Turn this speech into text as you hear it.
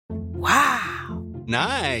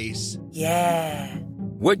Nice. Yeah.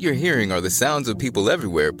 What you're hearing are the sounds of people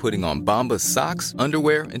everywhere putting on Bombas socks,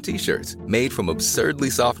 underwear, and T-shirts made from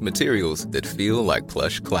absurdly soft materials that feel like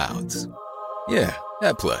plush clouds. Yeah,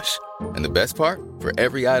 that plush. And the best part? For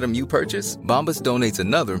every item you purchase, Bombas donates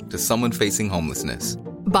another to someone facing homelessness.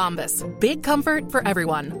 Bombas. Big comfort for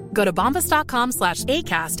everyone. Go to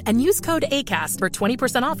bombas.com/ACAST and use code ACAST for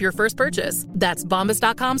 20% off your first purchase. That's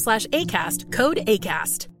bombas.com/ACAST. Code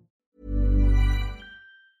ACAST.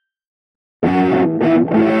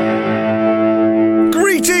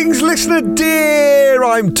 Greetings, listener dear.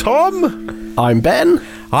 I'm Tom. I'm Ben.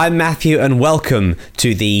 I'm Matthew, and welcome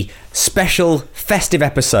to the special festive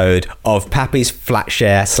episode of Pappy's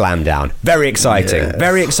Flatshare Slamdown. Very exciting,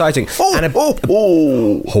 very exciting. Indeed,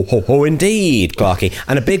 Clarky.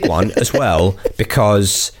 And a big one as well,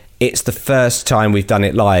 because it's the first time we've done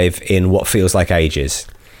it live in what feels like ages.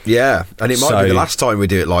 Yeah, and it might be the last time we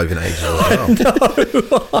do it live in ages as well.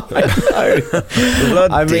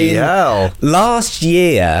 I mean, hell. Last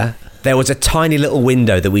year, there was a tiny little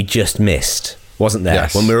window that we just missed, wasn't there?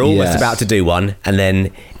 Yes. When we were almost about to do one, and then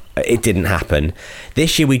it didn't happen.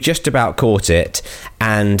 This year, we just about caught it,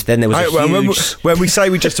 and then there was a huge... When we say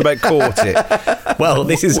we just about caught it... Well,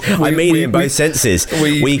 this is... I mean it in both senses.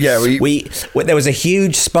 There was a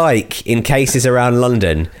huge spike in cases around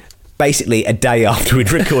London, basically a day after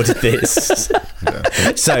we'd recorded this.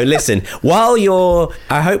 So listen, while you're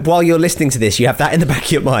listening to this, you have that in the back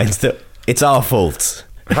of your mind that it's our fault.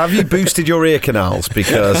 Have you boosted your ear canals?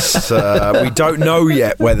 Because we don't know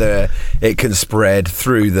yet whether it can spread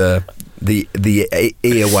through the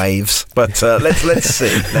earwaves, but let's see.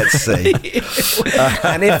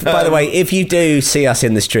 And if, by the way, if you do see us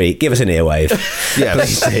in the street, give us an earwave. Yeah,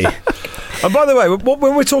 please do. And by the way,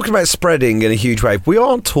 when we're talking about spreading in a huge wave, we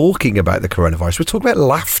aren't talking about the coronavirus. We're talking about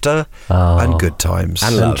laughter and good times.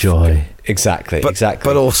 And joy. Exactly.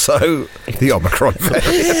 But also the Omicron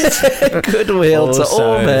variant. Goodwill to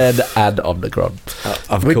all men and Omicron.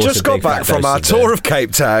 We just got back from our tour of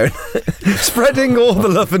Cape Town, spreading all the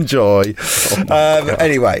love and joy.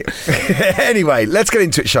 Anyway, let's get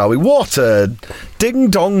into it, shall we? What a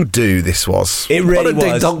ding-dong do this was. It really was.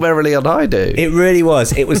 Ding-dong merrily on I do. It really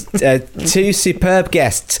was. It was two superb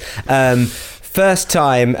guests. First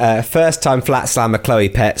time flat slammer Chloe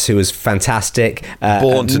Petts, who was fantastic.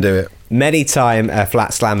 Born to do it. Many time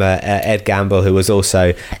flat slammer Ed Gamble, who was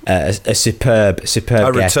also a superb guest.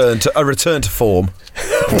 A return to form.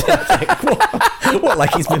 What,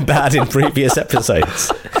 like he's been bad in previous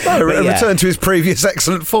episodes? No, a return to his previous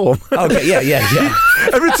excellent form. Okay, yeah.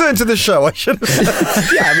 A return to the show, I should have said.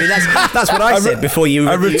 Yeah, I mean, that's what I said before you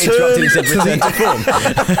interrupted and said return to form.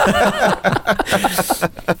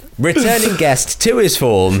 Returning guest to his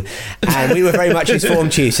form, and we were very much his form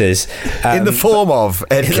tutors. In the form of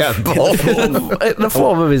Ed Gamble. In the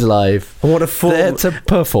form of his life. What a form. There to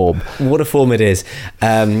perform. What a form it is.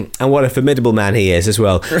 And what a formidable man he is as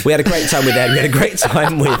well. We had a great time with Ed. We had a great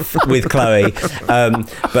time with Chloe.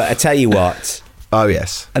 But I tell you what. Oh,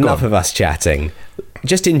 yes. Enough of us chatting.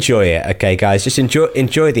 Just enjoy it, okay, guys? Just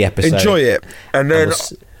enjoy the episode. Enjoy it. And then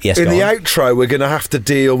in the outro, we're going to have to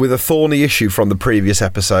deal with a thorny issue from the previous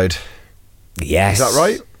episode. Yes. Is that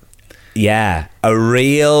right? Yeah. A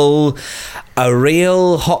real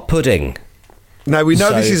hot pudding. Now, we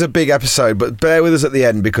know this is a big episode, but bear with us at the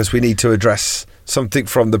end because we need to address something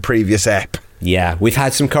from the previous ep. Yeah, we've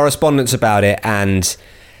had some correspondence about it, and,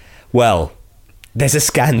 well, there's a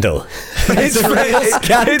scandal. It's a real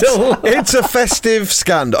scandal. It's a festive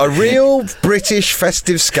scandal. A real British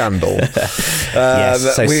festive scandal.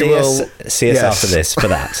 Yes, so see us after this for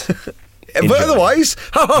that. But otherwise,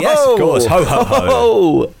 ho, ho, ho. Yes, of course. Ho, ho,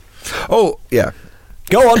 ho. Oh, yeah.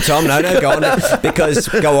 Go on, Tom. No, go on. Because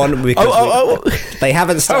they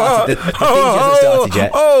haven't started. The thing hasn't started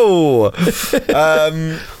yet.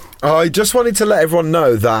 I just wanted to let everyone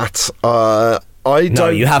know that No,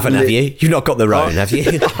 you haven't, have you? You've not got the roan, have you?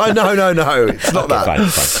 No. It's not that. Fine.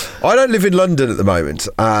 I don't live in London at the moment,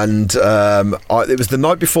 and it was the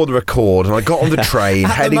night before the record, and I got on the train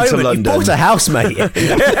heading to London. You bought a house, mate. Yes,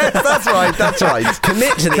 that's right.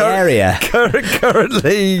 Commit to the area.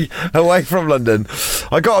 Currently away from London.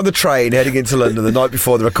 I got on the train heading into London the night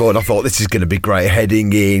before the record. I thought, this is going to be great.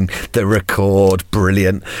 Heading in, the record,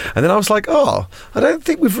 brilliant. And then I was like, I don't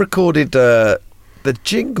think we've recorded the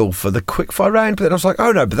jingle for the quickfire round, but then I was like,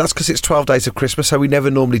 oh no, but that's because it's 12 days of Christmas, so we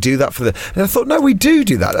never normally do that for the... And I thought, no, we do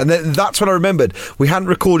that. And then that's when I remembered we hadn't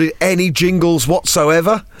recorded any jingles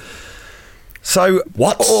whatsoever. So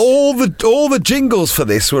what? All the jingles for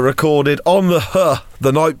this were recorded on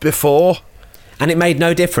the night before. And it made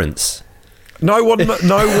no difference. No one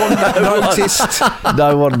noticed.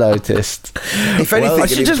 No one noticed. If anything, I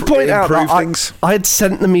should just point out that I had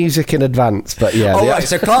sent the music in advance, but yeah. Right,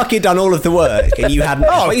 so Clarky had done all of the work and you hadn't.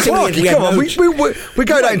 Oh, Clarky, come on. We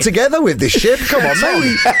go down together with this ship. Come on,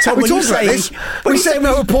 mate. We talked about this. We said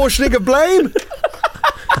no apportioning of blame.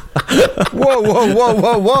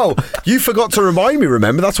 Whoa. You forgot to remind me,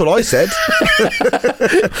 remember? That's what I said.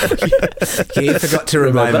 You forgot to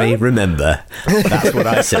remind me, remember. That's what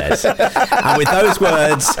I said. And with those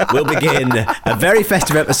words, we'll begin a very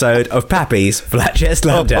festive episode of Pappy's Flatshare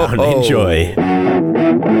Slamdown. Enjoy.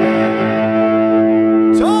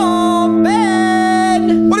 Tom,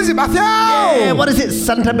 Ben! What is it, Matthew? Yeah, what is it,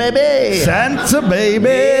 Santa baby? Santa baby,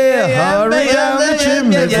 hurry down the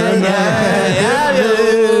chimney.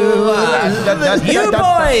 You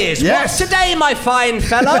boys, what's today, my fine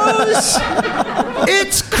fellows?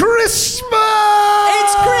 It's Christmas!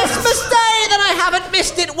 It's Christmas Day, then I haven't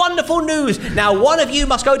missed it. Wonderful news. Now, one of you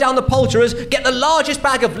must go down the poulterers, get the largest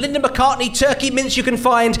bag of Linda McCartney turkey mince you can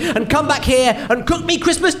find, and come back here and cook me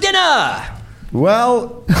Christmas dinner.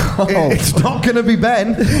 Well, it's not going to be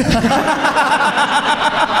Ben.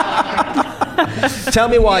 Tell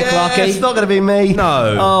me why, Clarky. It's not going to be me.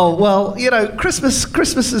 No. Oh, well, Christmas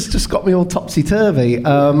has just got me all topsy-turvy.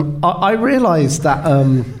 I realised that...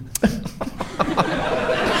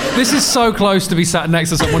 This is so close to be sat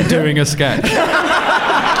next to someone doing a sketch.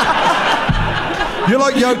 You're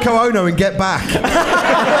like Yoko Ono in Get Back.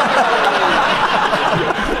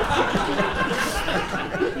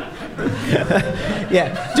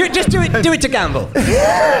 Yeah, just do it to Gamble.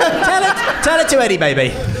 Tell it to Eddie,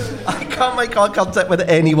 baby. I can't make eye contact with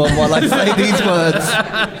anyone while I say these words.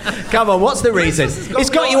 Come on, what's the reason? It's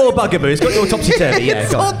got you all bugaboo. It's got you all topsy-turvy. Yeah,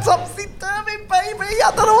 it's all topsy-turvy, baby.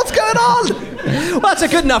 I don't know what's going on. Well, that's a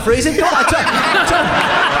good enough reason. Tom,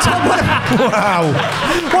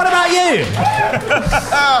 what about you?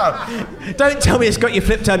 Don't tell me it's got your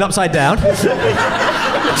flip turned upside down.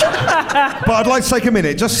 But I'd like to take a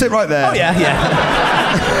minute. Just sit right there. Oh, yeah.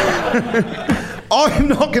 I'm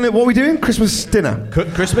not going to... What are we doing? Christmas dinner.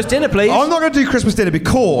 Christmas dinner, please. I'm not going to do Christmas dinner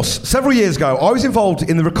because several years ago I was involved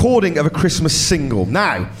in the recording of a Christmas single.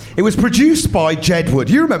 Now, it was produced by Jedward.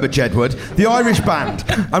 You remember Jedward, the Irish band.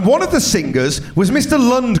 And one of the singers was Mr.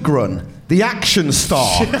 Lundgren, the action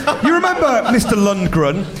star. You remember Mr.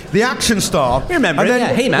 Lundgren, the action star? You remember and him, then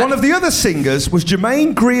yeah. Hey, man. One of the other singers was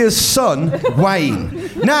Jermaine Greer's son, Wayne.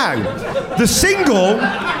 Now, the single...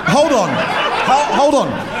 Hold on.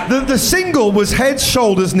 The single was Heads,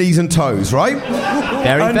 Shoulders, Knees and Toes, right?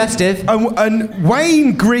 Very festive. And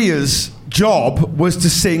Wayne Greer's job was to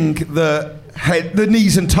sing the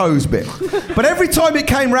knees and toes bit. But every time it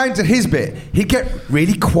came round to his bit, he'd get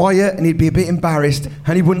really quiet and he'd be a bit embarrassed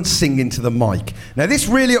and he wouldn't sing into the mic. Now, this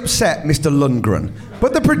really upset Mr. Lundgren.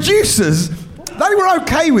 But the producers, they were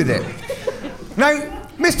okay with it. Now,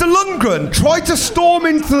 Mr. Lundgren tried to storm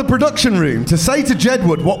into the production room to say to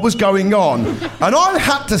Jedward what was going on. And I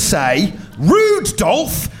had to say, rude,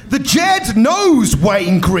 Dolph. The Jed knows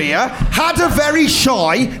Wayne Greer had a very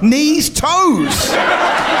shy knees-toes.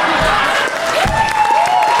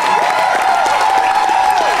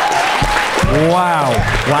 Wow.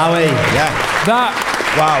 Wowie. Yeah. That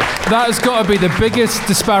has got to be the biggest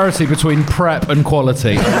disparity between prep and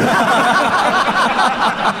quality.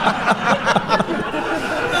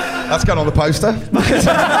 That's gone on the poster.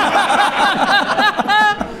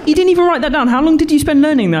 You didn't even write that down. How long did you spend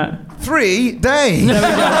learning that? 3 days.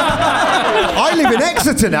 I live in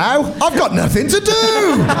Exeter now. I've got nothing to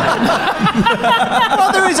do.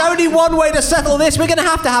 Well, there is only one way to settle this. We're going to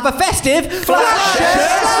have a festive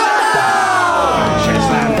Flatshare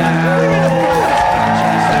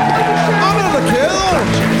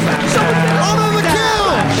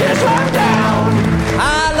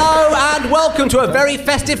Welcome to a very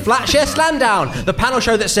festive Flatshare Slamdown, the panel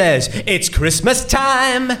show that says, it's Christmas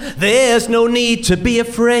time, there's no need to be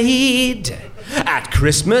afraid. At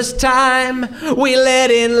Christmas time, we let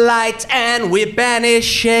in light and we banish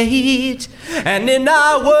shade. And in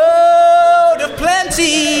our world of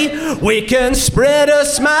plenty, we can spread a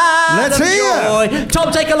smile. Let's of hear joy.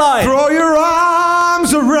 Tom, take a line. Throw your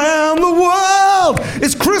arms around the world.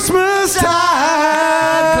 It's Christmas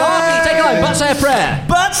time. Clarky, take a line. But say a prayer.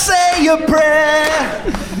 But say a prayer.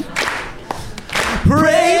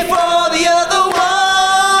 Pray for the other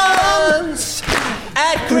ones.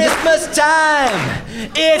 At Christmas time,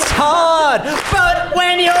 it's hard, but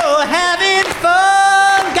when you're having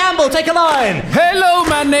fun. Gamble, take a line. Hello,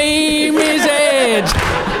 my name is Ed.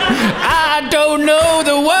 I don't know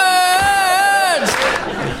the words.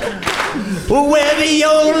 Where the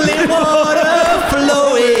only water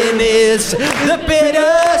flowing is the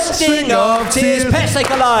bitter String of tears. Pets, take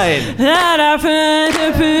a line.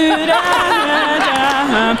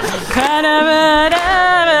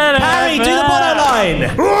 Harry, do the Bono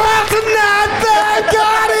line. Well, tonight, thank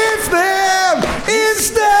God it's them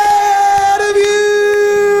instead of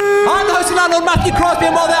you. I'm the host and landlord, Matthew Crosby,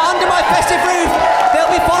 and while they're under my festive roof,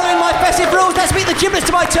 they'll be following my festive rules. Let's meet the giblets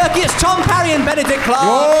to my turkey. It's Tom Parry and Benedict Clark.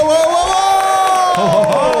 Whoa, whoa, whoa, whoa!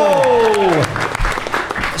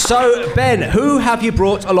 So, Ben, who have you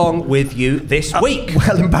brought along with you this week?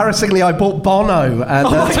 Well, embarrassingly, I bought Bono, and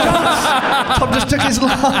Tom just took his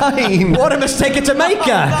line. What a mistake to make.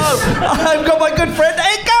 I've got my good friend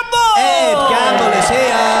Ed Gamble. Ed Gamble is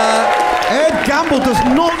here. Ed Gamble does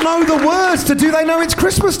not know the words to Do They Know It's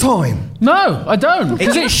Christmas Time? No, I don't.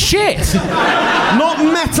 Because it's shit. Not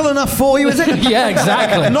metal enough for you, is it? Yeah,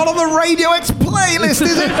 exactly. Not on the Radio X playlist,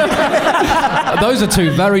 is it? Those are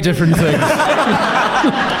two very different things.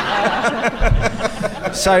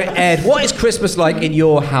 So, Ed, what is Christmas like in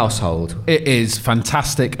your household? It is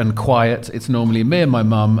fantastic and quiet. It's normally me and my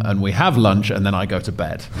mum, and we have lunch, and then I go to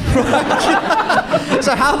bed.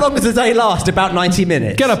 So how long does the day last? About 90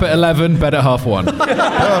 minutes? Get up at 11, bed at 1:30.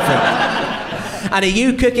 Perfect. And are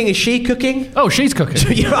you cooking? Is she cooking? Oh, she's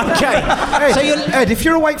cooking. You're okay. Ed, Ed, if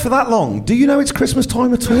you're awake for that long, do you know it's Christmas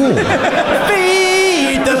time at all?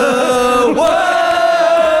 Feed the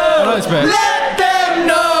world. Nice bit. Let them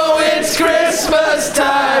know it's Christmas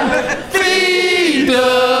time. Feed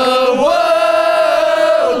the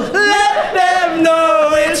world. Let them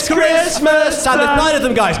know it's Christmas time. There's 9 of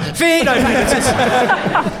them, guys. Feed. No,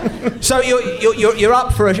 so you're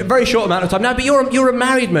up for a very short amount of time now, but you're a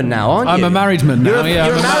married man now, aren't you? I'm a married man now.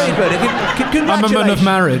 You're a married man. Congratulations. I'm a man of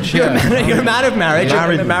marriage. You're Yeah. a man of marriage.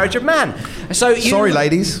 You're a marriage of man. So you, Sorry,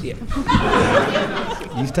 ladies. Yeah.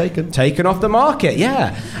 He's Taken off the market,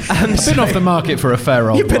 yeah. Been off the market for a fair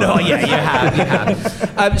old You've been, while. oh yeah, you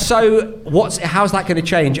have. So, how's that going to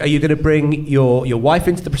change? Are you going to bring your wife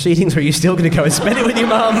into the proceedings, or are you still going to go and spend it with your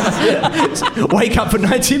mum? Wake up for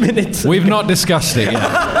 90 minutes. We've not discussed it yet.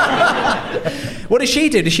 What does she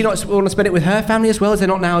do? Does she not want to spend it with her family as well? Is there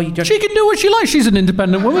not now? You just... She can do what she likes. She's an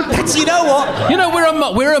independent woman. You know what? You know,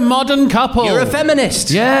 we're a modern couple. You're a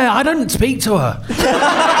feminist. Yeah, I don't speak to her.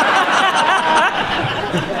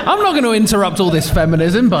 I'm not going to interrupt all this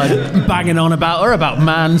feminism by banging on about her, about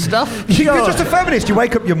man stuff. You're just a feminist. You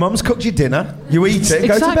wake up, your mum's cooked your dinner, you eat it, and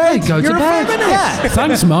go to bed. Go You're to bed. a feminist. Yeah.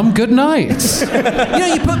 Thanks, Mum. Good night. You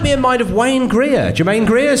know, you put me in mind of Wayne Greer, Jermaine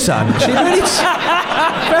Greer's son. She really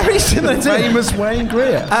very similar to Famous Wayne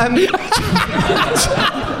Greer.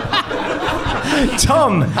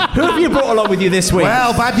 Tom, who have you brought along with you this week?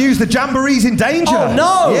 Well, bad news, the Jamboree's in danger. Oh,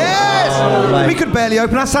 no! Yes! We could barely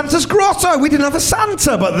open our Santa's grotto. We didn't have a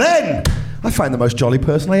Santa, but then I found the most jolly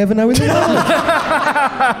person I ever know in the world.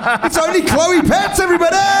 It's only Chloe Petts,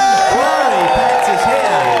 everybody! Chloe Petts is here.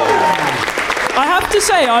 I have to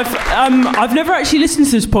say, I've never actually listened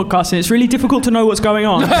to this podcast, and it's really difficult to know what's going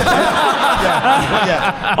on.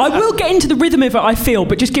 I will get into the rhythm of it, I feel,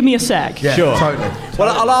 but just give me a sec. Yeah, Sure. totally. Well,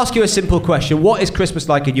 I'll ask you a simple question. What is Christmas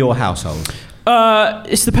like in your household?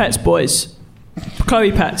 It's the Petts boys.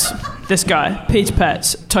 Chloe Petts, this guy, Peter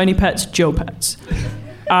Petts, Tony Petts, Jill Petts.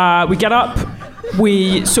 We get up,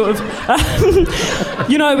 we sort of,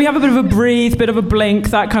 we have a bit of a breathe, bit of a blink,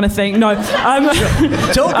 that kind of thing. No. Talk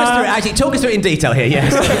us through it. Actually, talk us through it in detail here,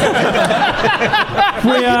 yes.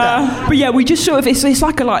 But yeah, we just sort of, it's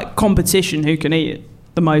like a competition who can eat it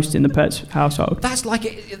the most in the Petts household. That's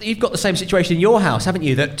like, you've got the same situation in your house, haven't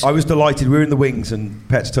you? That I was delighted. We were in the wings and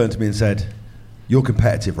Petts turned to me and said, "You're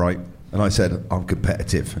competitive, right?" And I said, "I'm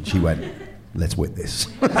competitive." And she went, "Let's win this."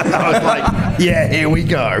 I was like, "Yeah, here we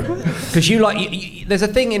go." Because there's a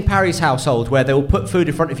thing in Parry's household where they will put food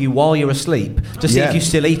in front of you while you're asleep to see if you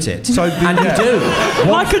still eat it. So and you do.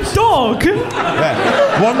 Like a dog. Yeah.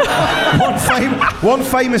 One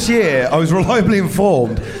famous year, I was reliably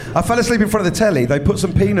informed. I fell asleep in front of the telly. They put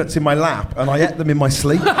some peanuts in my lap, and I ate them in my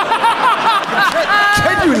sleep.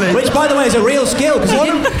 Genuinely. Which, by the way, is a real skill.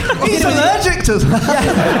 Because He's allergic to that.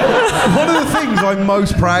 Yeah. One of the things I'm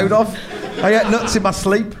most proud of. I ate nuts in my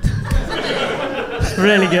sleep.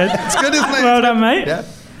 Really good. It's good, isn't it? Well done, mate. Yeah.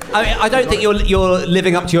 I don't think you're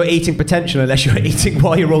living up to your eating potential unless you're eating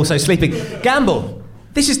while you're also sleeping. Gamble.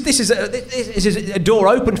 This is a door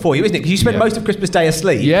open for you, isn't it? Because you spend most of Christmas Day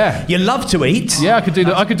asleep. Yeah. You love to eat. Yeah, I could do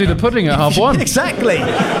the pudding at 1:30. Exactly.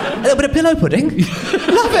 A little bit of pillow pudding.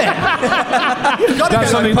 Love it. You've got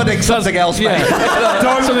to go pudding something else, mate.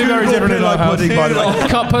 Don't something very different in our house. pudding, by the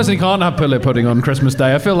way. Personally can't have pillow pudding on Christmas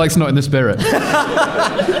Day. I feel like it's not in the spirit.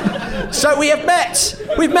 So we've met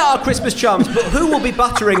our Christmas chums, but who will be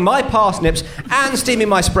buttering my parsnips and steaming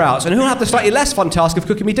my sprouts? And who will have the slightly less fun task of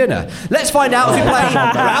cooking me dinner? Let's find out as we play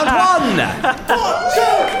round 1. 1, 2,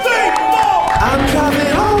 3, 4. I'm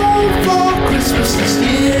coming home for Christmas this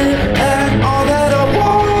year, and all that I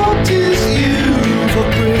want is you for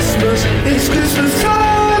Christmas. It's Christmas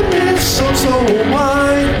time, it's so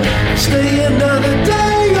wine. Stay another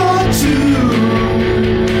day or two.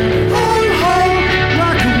 Ho ho,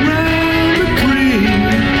 like around the green.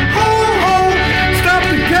 Ho ho, stop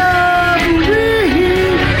the cavalry.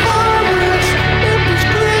 I wish it was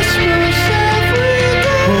Christmas every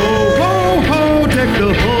day. Ho ho ho, deck the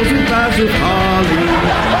halls with boughs of holly.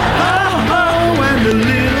 Ho ho, and the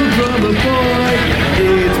little drummer boy,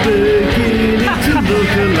 it's beginning to look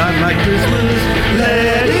a lot like Christmas.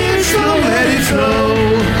 Let it snow, let it snow.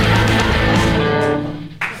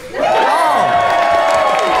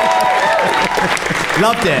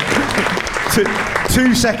 Loved it.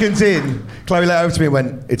 2 seconds in, Chloe let over to me and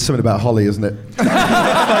went, "It's something about Holly, isn't it?"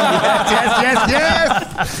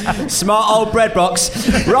 yes. Smart old bread box.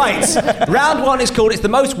 Right, round 1 is called It's the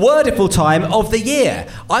Most Wordiful Time of the Year.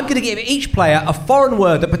 I'm going to give each player a foreign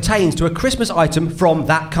word that pertains to a Christmas item from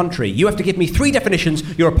that country. You have to give me 3 definitions.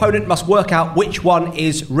 Your opponent must work out which one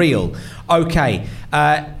is real. Okay,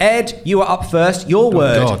 Ed, you are up first. Your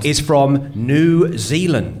word is from New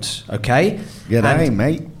Zealand, okay? G'day,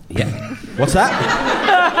 mate. Yeah. What's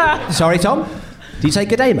that? Sorry, Tom? Did you say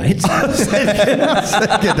good day, mate? I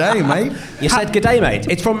said good day, mate. You said good day, mate.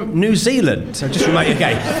 It's from New Zealand. So just remind you,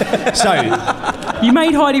 okay. So... You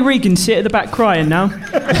made Heidi Regan sit at the back crying now.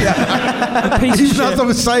 A piece of shit. As I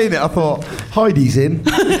was saying it, I thought, Heidi's in.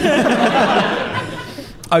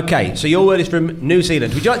 Okay, so your word is from New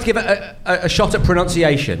Zealand. Would you like to give it a shot at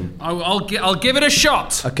pronunciation? I'll give it a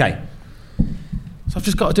shot. Okay. So I've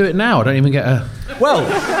just got to do it now. I don't even get a... Well...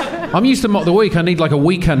 I'm used to Mock the Week. I need like a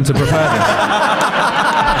weekend to prepare this.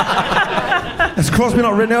 Has Crosby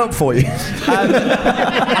not written it up for you?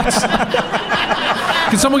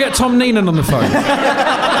 Can someone get Tom Neenan on the phone?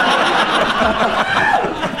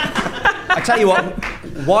 I tell you what,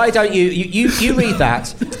 why don't you read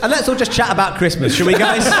that, and let's all just chat about Christmas, shall we,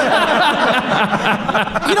 guys?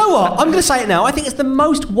 You know what? I'm going to say it now. I think it's the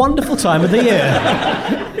most wonderful time of the year.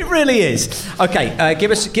 It really is. Okay, give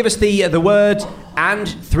us the word and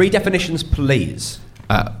 3 definitions, please.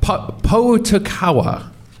 Poatakawa.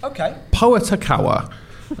 Okay. Poatakawa.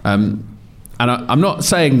 And I'm not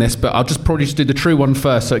saying this, but I'll just probably just do the true one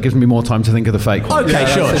first, so it gives me more time to think of the fake one. Okay,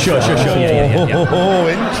 sure. Yeah. Oh,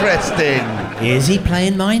 interesting. Is he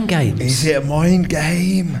playing mind games? Is it a mind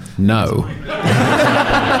game? No.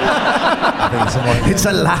 It's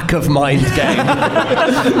a lack of mind game.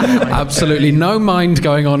 Absolutely no mind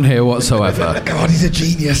going on here whatsoever. God, he's a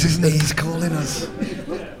genius, isn't he? He's calling us.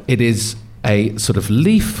 It is a sort of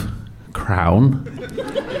leaf crown.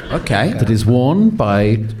 Okay. That is worn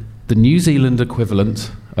by the New Zealand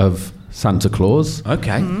equivalent of Santa Claus.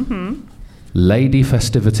 Okay. Mm-hmm. Lady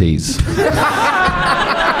festivities.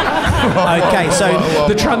 Okay, so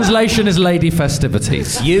the translation is lady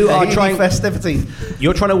festivities. You are Lady trying festivities.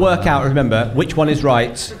 You're trying to work out, remember, which one is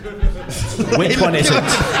right, which one isn't.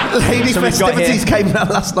 Lady festivities came out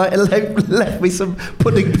last night and left me some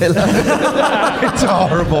pudding pillow. It's a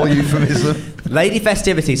horrible euphemism. Lady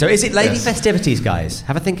festivities. So is it lady festivities, guys?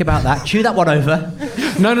 Have a think about that. Chew that one over.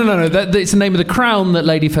 No. It's the name of the crown that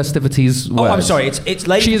Lady Festivities wears. Oh, I'm sorry. It's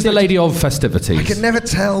lady. She is the lady of festivities. I can never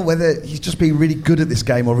tell whether he's just being really good at this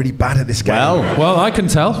game or really bad at this game. Well, I can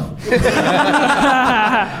tell.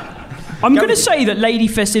 I'm going to say that Lady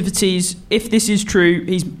Festivities, if this is true,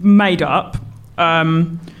 he's made up.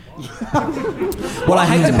 Well, I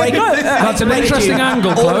hate to break it. That's an interesting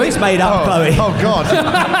angle, Chloe. All of it's made up, Chloe. Oh, God.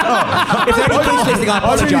 If there are any listening, I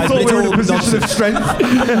apologise. I really thought we were in a position of strength.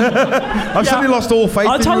 I've suddenly lost all faith in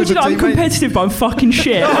you I as told you a that I'm teammate. competitive, but I'm fucking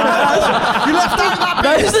shit. You left out that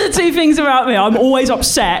bit. Those are the 2 things about me. I'm always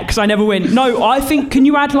upset because I never win. No, I think, can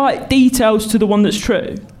you add, like, details to the one that's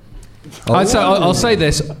true? I'll say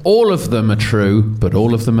this. All of them are true, but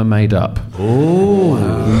all of them are made up. Ooh.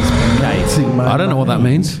 I don't know what that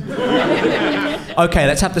means. Okay,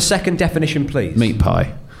 let's have the second definition, please. Meat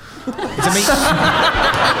pie. It's a meat...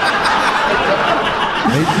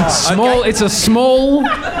 Small. Okay. It's a small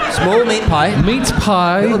meat pie. Meat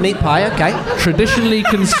pie. Little meat pie. Okay. Traditionally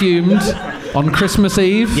consumed on Christmas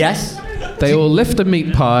Eve. Yes. They all lift a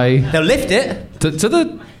meat pie. They'll lift it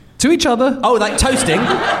to each other. Oh, like toasting.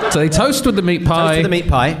 So they toast with the meat pie. Toast with the meat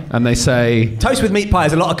pie. And they say... Toast with meat pie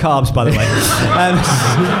is a lot of carbs, by the way.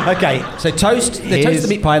 Okay, so they toast the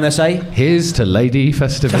meat pie and they say... Here's to Lady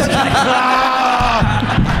Festivities.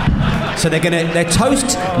 So they're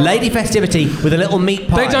toast Lady Festivity with a little meat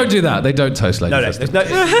pie. They don't do that. They don't toast Lady Festivity.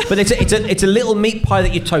 But it's a little meat pie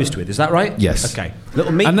that you toast with. Is that right? Yes. Okay.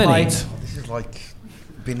 Little meat and then pie. eat. This is like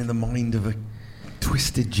being in the mind of a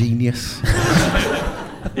twisted genius.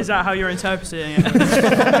 Is that how you're interpreting it?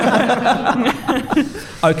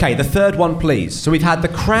 Okay, the third one, please. So we've had the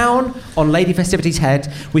crown on Lady Festivity's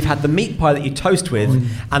head. We've had the meat pie that you toast with,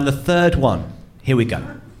 and the third one. Here we go.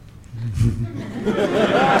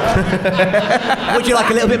 Would you like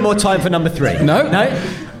a little bit more time for number 3? No. No?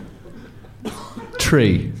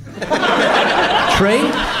 Tree. Tree?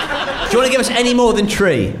 Do you want to give us any more than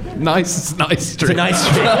tree? Nice tree. It's a nice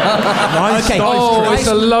tree. Okay. Oh, it's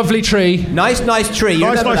a lovely tree. Nice tree. You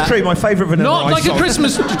remember that? tree. My favourite vanilla Not ice like song. a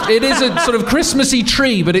Christmas. It is a sort of Christmassy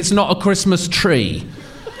tree, but it's not a Christmas tree.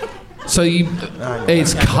 So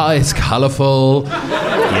it's colourful.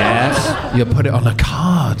 Yes. You put it on a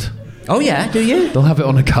card. Oh yeah, do you? They'll have it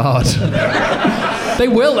on a card. They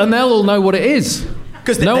will, and they'll all know what it is.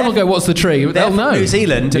 Because no one will go, "What's the tree?" They're They'll from know. New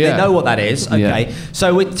Zealand, and they know what that is. Okay, Yeah.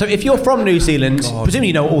 so if you're from New Zealand, presumably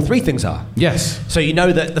you know what all 3 things are. Yes. So you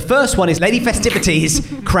know that the first one is Lady Festivity's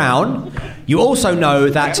crown. You also know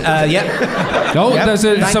that, Oh, there's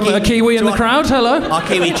a Thank you Kiwi in to the crowd. Hello. Our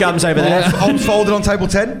Kiwi chums over there. Unfolded on table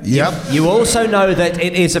 10. Yep. You also know that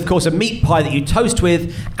it is, of course, a meat pie that you toast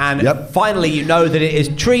with, and finally you know that it is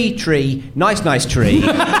tree, nice tree.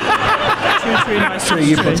 Nice Tree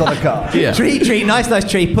you put on a card. Yeah. Tree, nice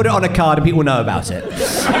tree. Put it on a card and people know about it.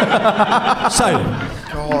 So,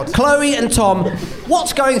 Chloe and Tom,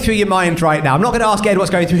 what's going through your mind right now? I'm not going to ask Ed what's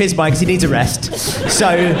going through his mind because he needs a rest.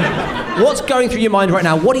 So, what's going through your mind right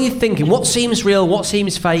now? What are you thinking? What seems real? What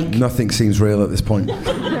seems fake? Nothing seems real at this point.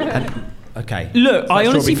 Okay. Look, I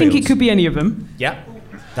honestly think it Fields. could be any of them. Yeah.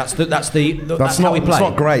 That's how we play. It's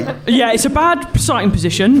not great. Yeah, it's a bad starting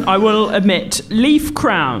position, I will admit. Leaf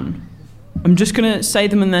crown. I'm just going to say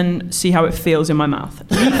them and then see how it feels in my mouth.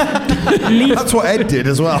 Leaf That's what Ed did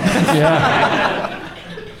as well. Yeah.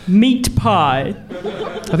 meat pie.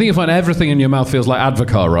 I think you find everything in your mouth feels like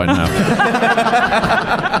Advocar right now.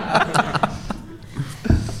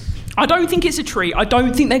 I don't think it's a tree. I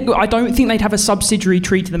don't think they'd have a subsidiary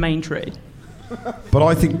tree to the main tree. But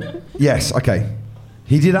I think, yes, okay.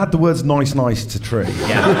 He did add the words nice to tree.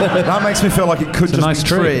 Yeah. That makes me feel like it could It's a just nice be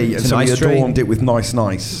tree. tree, It's and a so he nice tree. adorned it with nice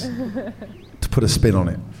to put a spin on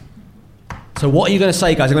it. So what are you going to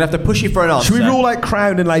say, guys? I'm going to have to push you for an answer. Should we rule out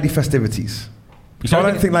crown and lady festivities? So I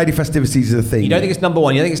don't think lady festivities is a thing. You don't think it's number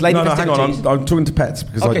 1? You think it's Lady No, hang Festivities? on. I'm talking to pets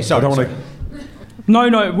because Okay, I sorry, don't want to. No,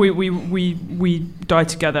 we die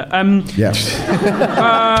together. Yeah. Okay,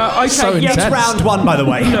 So yeah. It's round 1 by the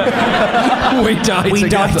way. We died We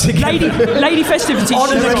died together. Lady festivities.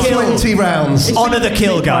 Honour the kill. 20 rounds. Honour the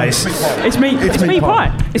kill, guys. It's meat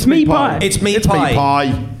pie. It's meat pie. It's meat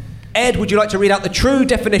pie. Ed, would you like to read out the true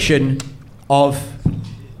definition of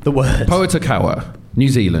the word? Poetakawa, New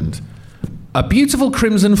Zealand. A beautiful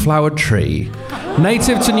crimson flowered tree,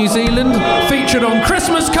 native to New Zealand, featured on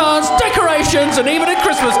Christmas cards, decorations, and even in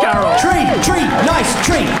Christmas carols. Tree, nice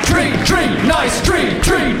tree. Nice tree,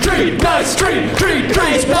 nice tree,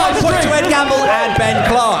 Nice point to Ed Gamble and Ben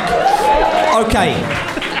Clark. Okay.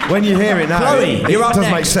 When you hear it now, Chloe, you're up does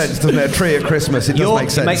next. make sense, doesn't it? A tree at Christmas, it does make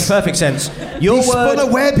sense. It makes perfect sense. He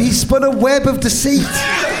spun a web of deceit.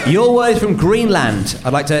 Your word is from Greenland.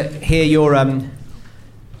 I'd like to hear your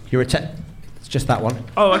attempt. It's just that one.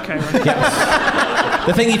 Oh, okay. Right. Yeah.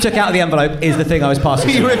 The thing you took out of the envelope is the thing I was passing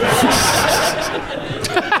to you.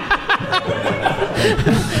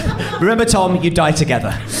 Remember, Tom, you die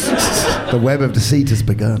together. The web of deceit has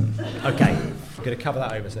begun. Okay. I'm going to cover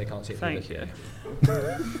that over so they can't see it. Thank you.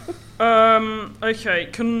 Okay.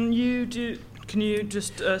 Can you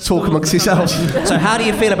just Talk amongst yourselves. So how do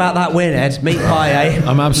you feel about that win, Ed? Meat pie, eh?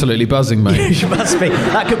 I'm absolutely buzzing, mate. You must be.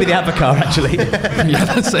 That could be the Advocar, actually. Yeah,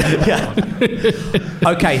 that's it. Yeah.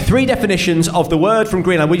 Okay, 3 definitions of the word from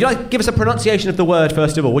Greenland. Would you like to give us a pronunciation of the word,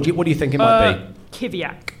 first of all? What do you think it might be?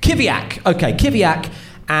 Kiviak. Kiviak. Okay, Kiviak.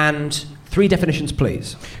 And 3 definitions,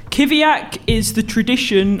 please. Kiviak is the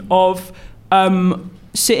tradition of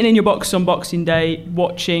sitting in your box on Boxing Day,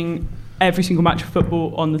 watching every single match of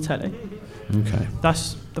football on the telly. Okay.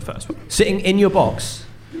 That's the first one. Sitting in your box.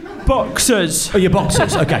 Boxers. Oh, your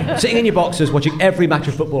boxers. Okay. Sitting in your boxers, watching every match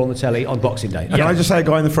of football on the telly on Boxing Day. Okay. Can I just say a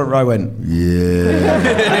guy in the front row went, yeah.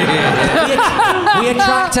 We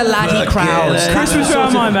attract a laddie crowd. Christmas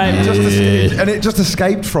around my mate. And it just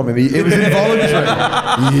escaped from him. It was involuntary.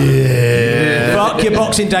 Yeah. Fuck your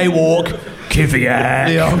Boxing Day walk. Kiviak.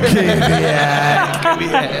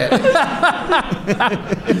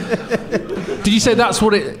 Did you say that's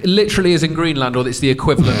what it literally is in Greenland, or it's the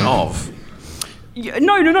equivalent of?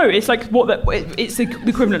 No. It's like it's the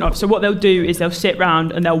equivalent of. So what they'll do is they'll sit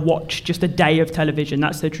round and they'll watch just a day of television.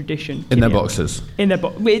 That's their tradition. In their boxes. In their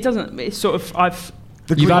box. It doesn't. It's sort of.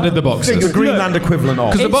 You've added the boxes. The Greenland equivalent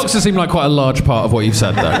of. Because the boxes seem like quite a large part of what you've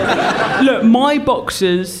said there. Look, my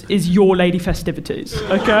boxes is your lady festivities.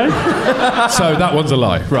 Okay. So that one's a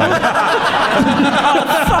lie, right?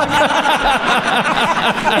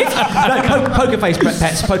 No, poker face,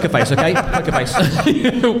 pets. Poker face, okay? Poker face.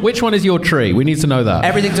 Which one is your tree? We need to know that.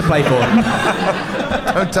 Everything to play for.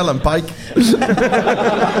 Don't tell them, Pike.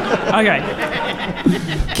 Okay.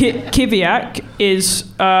 Kiviak is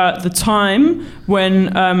the time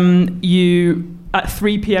when you, at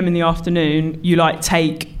 3 p.m. in the afternoon, you like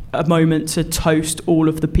take a moment to toast all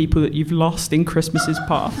of the people that you've lost in Christmases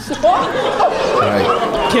past. Right.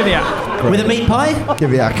 Kiviak. With a meat pie?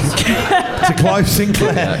 Kiviak. To Clive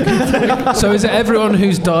Sinclair. So is it everyone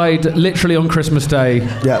who's died literally on Christmas Day?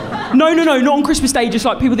 Yeah. No, not on Christmas Day, just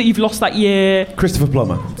like people that you've lost that year. Christopher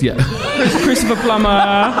Plummer. Yeah. Christopher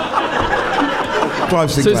Plummer. Clive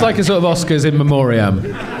Sinclair. So it's like a sort of Oscars in memoriam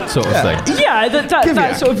sort of thing. Yeah,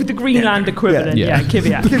 that's sort of the Greenland equivalent. Yeah,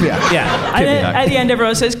 Kiviak. Kiviak. Yeah. And then at the end,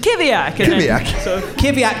 everyone says Kiviak. Kiviak.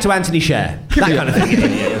 Kiviak to Anthony Sher. That kind of thing.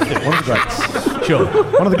 Yeah. One of the greats. Sure.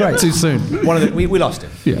 One of the greats. Too soon. We lost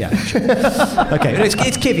him. Yeah. Okay. It's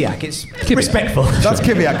Kiviak. It's respectful. That's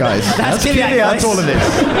Kiviak, guys. That's Kiviak, guys. That's all it is.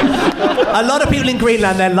 A lot of people in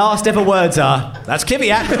Greenland, their last ever words are, "That's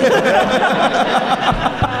Kiviak."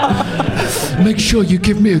 Make sure you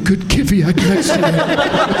give me a good Kiviak next year.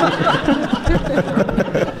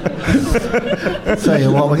 Tell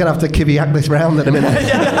you what, we're going to have to Kiviak this round in a minute.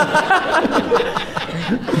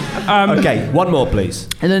 Okay, one more, please.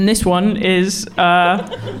 And then this one is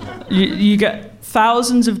you get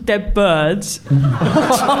thousands of dead birds. Can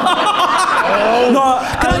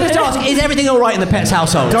I just ask, is everything all right in the Pets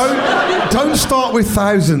household? Don't start with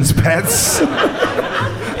thousands, Pets.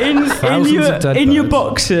 In your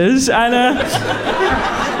boxes and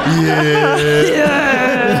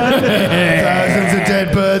Thousands of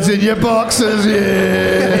dead birds in your boxes,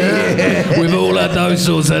 yeah. We've all had those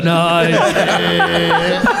sorts of nights.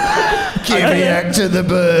 Kiviak to the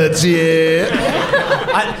birds, yeah.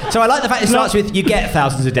 So I like the fact it starts with you get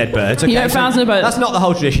thousands of dead birds. Okay, You get thousands of birds. That's not the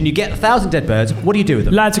whole tradition. You get 1,000 dead birds. What do you do with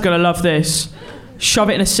them? lads are gonna love this. Shove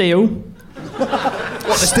it in a seal.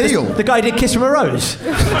 What, steel? The guy did Kiss from a Rose.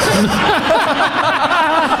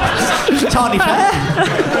 It's hardly fair.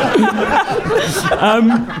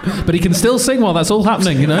 But he can still sing while that's all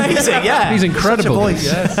happening, you know? Amazing, yeah. He's incredible. Such a voice.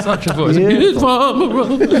 Yeah, such a voice.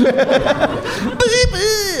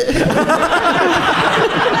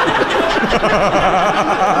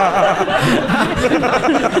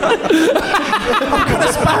 I've got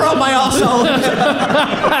a sparrow on my arsehole.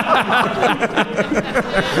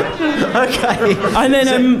 Okay. And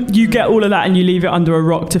then you get all of that and you leave it under a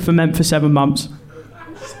rock to ferment for 7 months.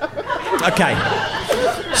 Okay.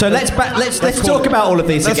 So let's talk about all of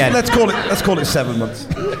these again. Let's call it 7 months.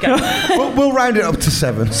 Okay. We'll round it up to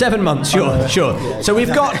 7. 7 months, sure. So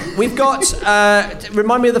we've got.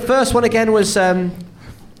 Remind me of the first one again was.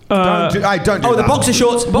 Don't do the that. boxer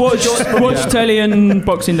shorts. Watch telly and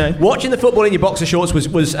Boxing Day. Watching the football in your boxer shorts was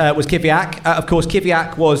Kiviak. Of course,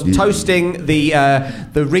 Kiviak was toasting the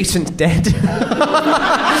recent dead,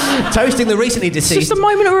 toasting the recently deceased. It's just a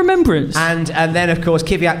moment of remembrance. And then of course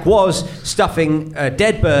Kiviak was stuffing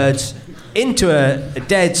dead birds into a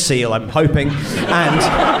dead seal, I'm hoping,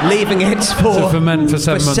 and leaving it to ferment for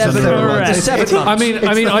 7 months. I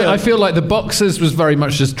mean, I feel like the boxers was very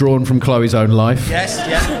much just drawn from Chloe's own life. Yes,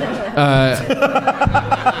 yeah.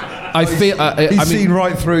 I feel he's seen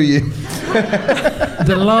right through you.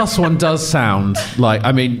 The last one does sound like.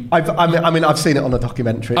 I've seen it on a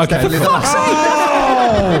documentary. It's Okay. definitely the last.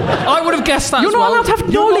 I would have guessed that. You're not allowed to have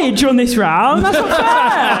knowledge on this round. That's not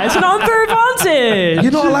fair. It's an unfair advantage.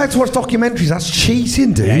 You're not allowed to watch documentaries. That's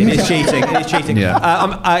cheating, dude. Yeah, it is cheating. It is cheating.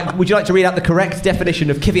 Yeah. Would you like to read out the correct definition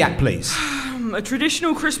of Kiviak, please? A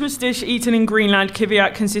traditional Christmas dish eaten in Greenland,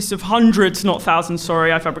 Kiviak consists of hundreds, not thousands,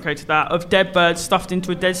 sorry, I fabricated that, of dead birds stuffed into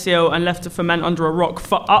a dead seal and left to ferment under a rock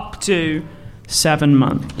for up to 7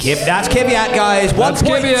 months. That's Kiviak, guys. That's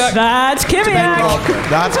Kiviak. That's Kiviak.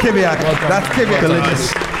 That's Kiviak. That's Kiviak.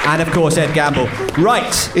 Delicious. And of course, Ed Gamble.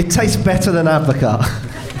 Right. It tastes better than Advocat.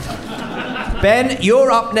 Ben, you're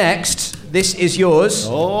up next. This is yours.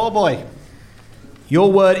 Oh boy. Your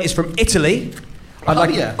word is from Italy.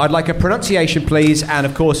 I'd like a pronunciation, please. And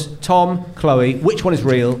of course, Tom, Chloe, which one is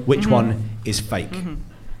real? Which one is fake?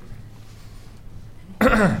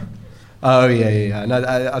 Oh yeah. No,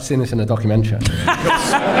 I've seen this in a documentary.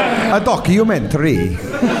 A documentary.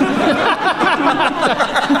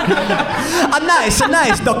 A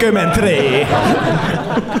nice documentary.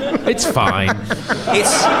 It's fine.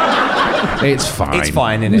 It's fine. It's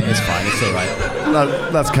fine, isn't it? It's fine. It's all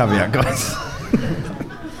right. That's caveat, guys.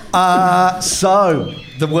 So,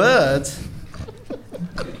 the word...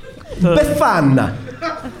 Befana.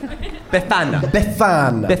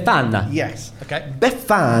 Befana. Yes. Okay.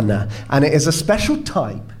 Befana. And it is a special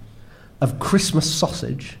type of Christmas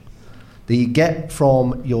sausage that you get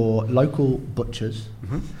from your local butchers.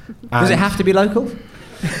 Does it have to be local?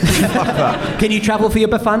 Can you travel for your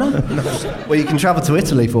Befana? Well, you can travel to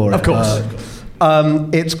Italy for it. Of course.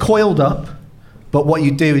 It's coiled up, but what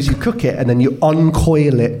you do is you cook it and then you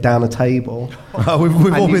uncoil it down a table. Oh,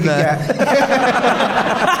 we've all been there.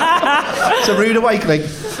 It's a rude awakening.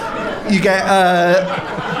 You get,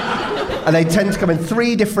 and they tend to come in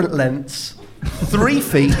 3 different lengths. 3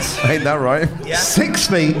 feet. Ain't that right? 6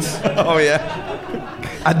 feet. Oh, yeah.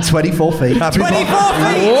 And 24 feet. 24 feet!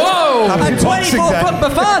 Whoa! A 24-foot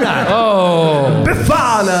Befana! Oh!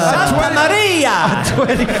 Befana! Santa Maria!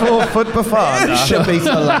 24-foot Befana. Should be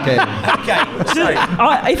so lucky. Okay, sorry.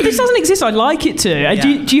 If this doesn't exist, I'd like it to.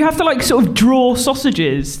 Do you have to like sort of draw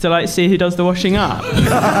sausages to like see who does the washing up? Oh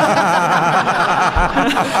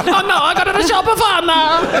no, I got a shop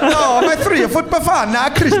Befana! Oh, my 3-foot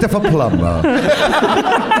Befana, Christopher Plummer.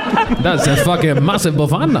 That's a fucking massive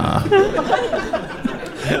Befana.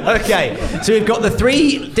 Okay, so we've got the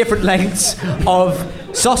 3 different lengths of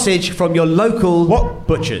sausage from your local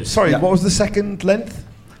butchers. Sorry, what was the second length?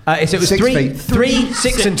 It was 6 3, feet. 3,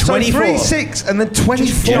 6, and 24. So 3, 6, and then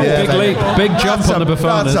 24. Big leap, big jump on the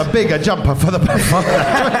Befanas. That's a bigger jumper for the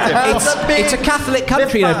Befana. It's a Catholic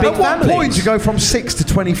country and a big At what family. point do you go from 6 to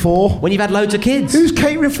 24? When you've had loads of kids. Who's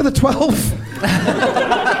catering for the 12?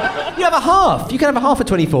 You have a half. You can have a half of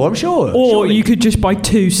 24, I'm sure. Or you could just buy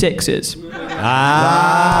 2 6s.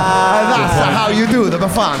 That's how you do the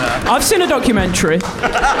Befana. I've seen a documentary.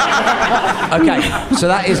 Okay, so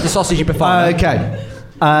that is the sausage you Befana. Okay.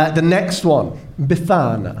 The next one.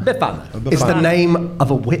 Befana. Befana. It's the name of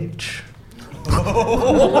a witch.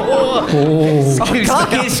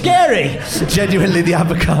 It's scary. Genuinely, the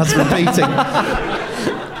avocados repeating.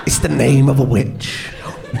 It's the name of a witch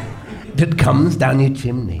that comes down your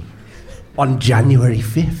chimney on January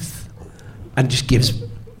 5th and just gives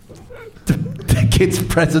the kids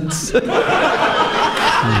presents. Oh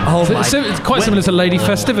my. It's quite similar to lady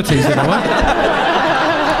festivities in a way.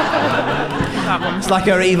 It's like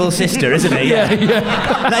her evil sister, isn't it? Yeah.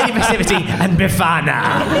 Lady Festivity and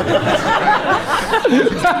Befana.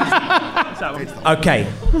 Okay,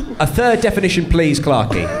 a third definition, please,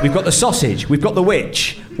 Clarky. We've got the sausage, we've got the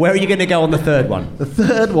witch. Where are you going to go on the third one? The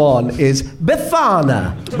third one is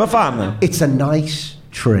Befana. Befana. It's a nice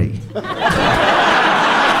tree.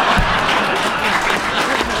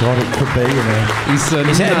 God, it could be, you know. It's a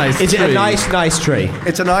Is it nice a nice tree?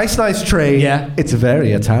 It's a nice tree. Yeah. It's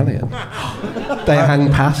very Italian. They hang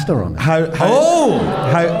pasta on it. How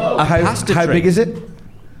pasta tree. big is it?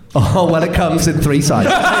 Oh, well, it comes in 3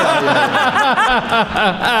 sizes.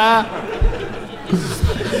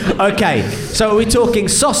 Okay, so are we talking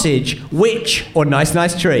sausage, witch, or nice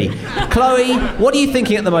tree? Chloe, what are you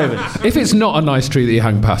thinking at the moment? If it's not a nice tree that you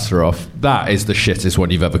hang pasta off, that is the shittest one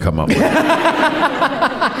you've ever come up with.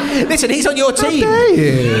 Listen, he's on your team.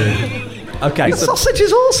 Okay. Sausage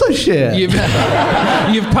is also shit. You've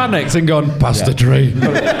panicked and gone, pasta tree.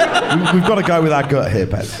 We've got to go with our gut here,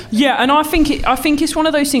 Pez. Yeah, and I think it's one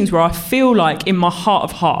of those things where I feel like in my heart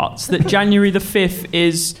of hearts that January the 5th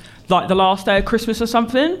is like the last day of Christmas or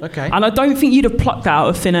something. Okay. And I don't think you'd have plucked that out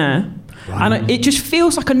of thin air. Right. And it just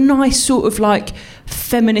feels like a nice sort of like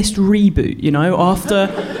feminist reboot, you know, after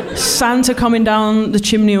Santa coming down the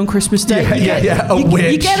chimney on Christmas Day. A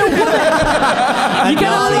witch. You get a woman. You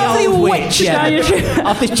get a lovely witch down your chimney.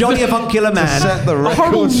 Of this jolly avuncular man. Set the A record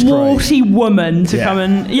horrible straight. warty woman to come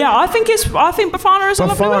and... Yeah, I think Befana is a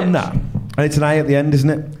lovely witch. Befana. And it's an A at the end, isn't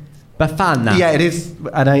it? Befana. Yeah, it is.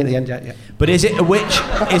 And I ain't at the end yet. Yeah. But is it a witch?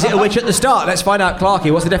 Is it a witch at the start? Let's find out,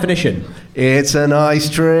 Clarky. What's the definition? It's a nice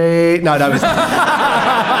tree. No, it's not.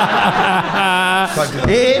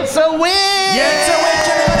 It's a witch. Yeah, it's a witch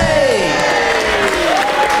in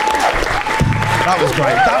That was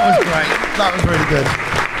great. That was really good.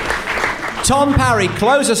 Tom Parry,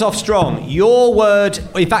 close us off strong. Your word,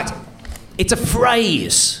 in fact, it's a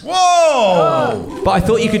phrase. Whoa! But I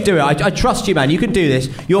thought you could do it. I trust you, man. You can do this.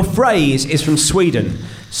 Your phrase is from Sweden.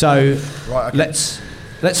 So let's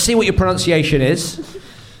see what your pronunciation is.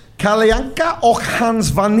 Kalle Anka och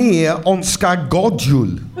hans vänner önskar god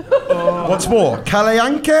jul. Once more. Kalle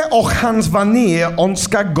Anka och hans vänner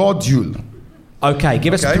önskar god jul. Okay,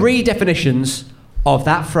 give us 3 definitions of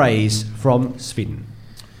that phrase from Sweden.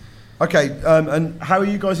 Okay, and how are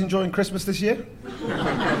you guys enjoying Christmas this year?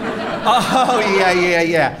 Oh,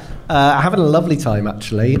 yeah. Having a lovely time,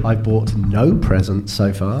 actually. I bought no presents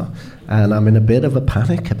so far, and I'm in a bit of a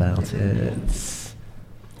panic about it.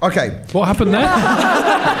 Okay. What happened there?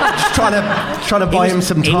 Just trying to buy him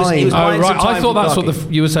some time. Oh, right. I thought that's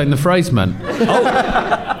what you were saying the phrase meant.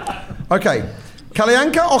 Okay.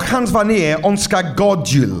 Kalianka och hans vänner önskar god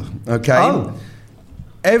jul. Okay. Oh.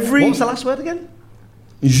 What was the last word again?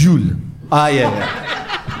 Jul. Yeah.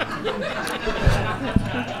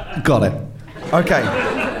 Got it. Okay.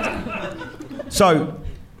 So,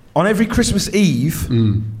 on every Christmas Eve,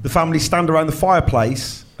 the family stand around the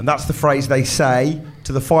fireplace, and that's the phrase they say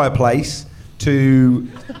to the fireplace to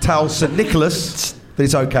tell St. Nicholas that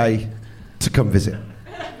it's okay to come visit.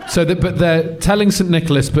 So, but they're telling St.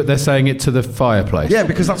 Nicholas, but they're saying it to the fireplace. Yeah,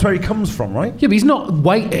 because that's where he comes from, right? Yeah, but he's not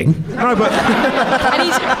waiting. No, but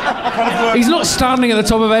he's not standing at the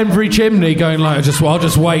top of every chimney going like, I'll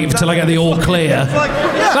just wait until I get the all clear.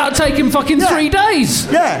 That'll take him fucking 3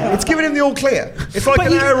 days. Yeah, it's giving him the all clear. It's like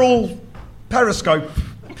an aerial periscope.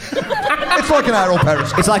 It's like an aerial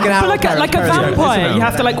periscope. It's like an aerial periscope. Like a vampire, you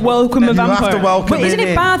have to welcome a vampire. You have to welcome Wait, isn't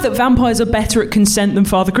it bad that vampires are better at consent than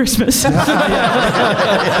Father Christmas? Yeah,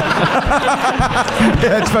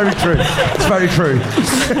 it's very true. It's very true.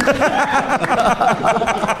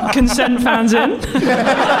 Consent fans in.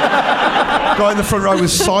 Guy in the front row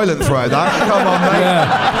was silent throughout that. Come on, mate.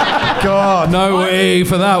 Yeah. God. No way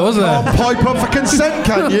for that, was there? Can't pipe up for consent,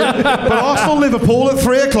 can you? But Arsenal-Liverpool at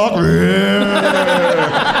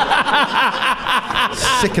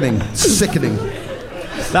 3:00. Sickening.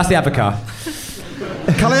 That's the Avatar.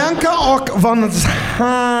 Kalianka och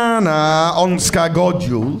Vanshana önskar god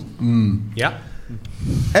jul. Yeah.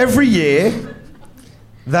 Every year,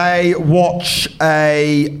 they watch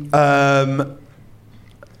a.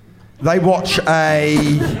 Would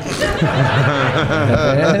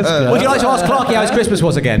you like to ask Clarky how his Christmas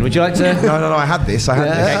was again? Would you like to? No, I had this.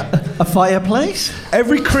 A fireplace?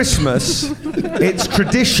 Every Christmas, it's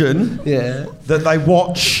tradition that they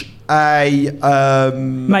watch a...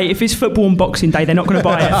 Mate, if it's football and Boxing Day, they're not going to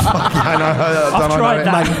buy it. I've tried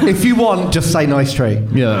that. Mate, if you want, just say nice tree.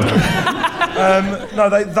 Yeah. No,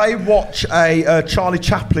 they watch a Charlie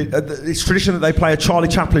Chaplin... it's tradition that they play a Charlie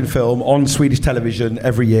Chaplin film on Swedish television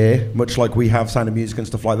every year, much like we have Sound of Music and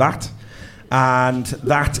stuff like that. And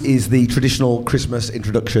that is the traditional Christmas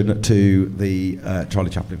introduction to the Charlie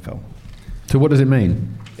Chaplin film. So what does it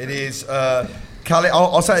mean? It is...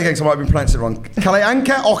 I'll say it again because I might have been pronouncing it wrong.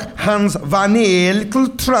 Kalianka och hans vänner Little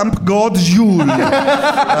Trump God Jul.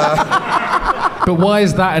 But why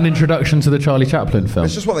is that an introduction to the Charlie Chaplin film?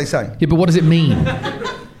 It's just what they say. Yeah, but what does it mean?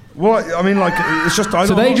 Well, I mean, like, it's just...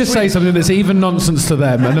 So they just say something that's even nonsense to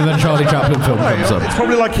them, and then the Charlie Chaplin film comes up. It's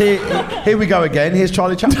probably like, here we go again, here's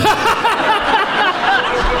Charlie Chaplin.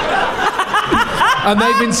 And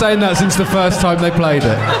they've been saying that since the first time they played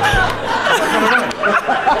it.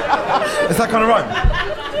 Is that kind of rhyme?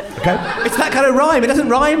 Okay. It's that kind of rhyme. It doesn't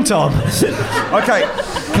rhyme, Tom. Okay.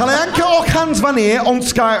 Kalianka och hans vänner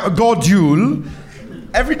önskar god jul.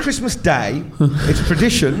 Every Christmas day, it's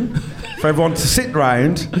tradition for everyone to sit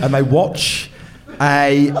round and they watch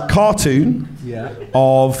a cartoon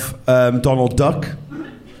of Donald Duck.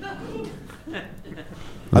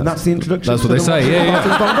 And that's the introduction. That's what they say, yeah.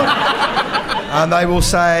 And they will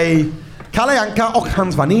say... Kalianka och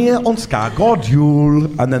hans vänner önskar god jul,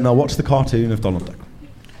 and then they'll watch the cartoon of Donald Duck.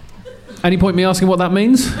 Any point me asking what that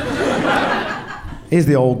means? Here's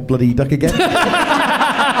the old bloody duck again. Do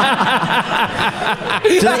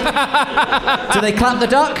they clap the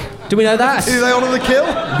duck? Do we know that? Do they honour the kill?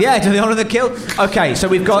 Yeah, do they honour the kill? Okay, so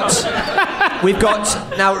we've got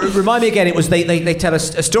now. Remind me again. It was they tell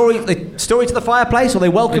us a story to the fireplace, or they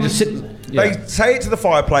welcome. They say it to the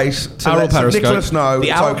fireplace to Owl let periscope. Nicholas know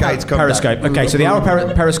The it's owl okay to come periscope. down. Okay, so the owl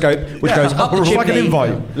periscope, which goes up the chimney, like an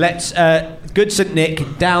invite. lets good St.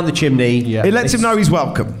 Nick down the chimney. Yeah. It lets him know he's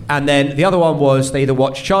welcome. And then the other one was they either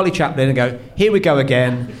watch Charlie Chaplin and go, here we go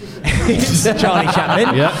again. It's Charlie Chaplin,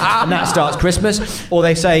 and that starts Christmas. Or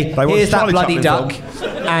they say, here's that Charlie bloody Chaplin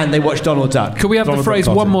duck, and they watch Donald Duck. Could we have Donald the phrase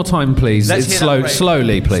Duck one more time, please? Let's It's hear that phrase.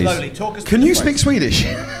 slowly, please. Slowly, talk us Can through you the speak Swedish?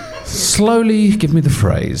 Slowly, give me the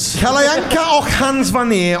phrase. Kalianka och hans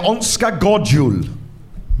vänner önskar god jul.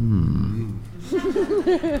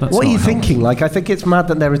 What are you thinking? Like, I think it's mad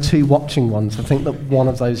that there are two watching ones. I think that one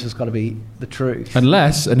of those has got to be the truth.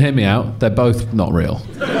 Unless, and hear me out, they're both not real.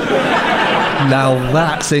 Now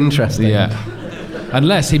that's interesting. Yeah.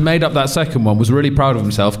 Unless he made up that second one, was really proud of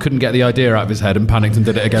himself, couldn't get the idea out of his head and panicked and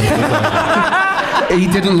did it again for the third. He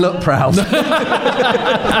didn't look proud.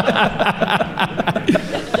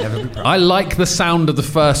 Never be proud. I like the sound of the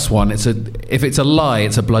first one. If it's a lie,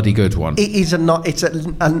 it's a bloody good one. It is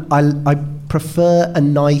I prefer a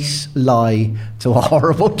nice lie to a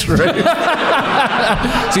horrible truth. So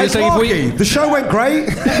you're saying if the show went great.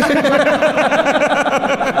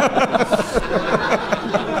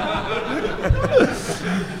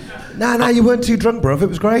 No, you weren't too drunk, bruv. It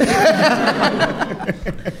was great.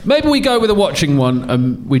 Maybe we go with a watching one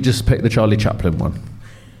and we just pick the Charlie Chaplin one.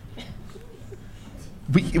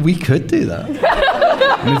 We could do that.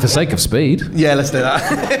 I mean, for sake of speed. Yeah, let's do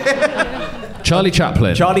that. Charlie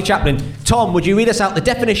Chaplin. Charlie Chaplin. Tom, would you read us out the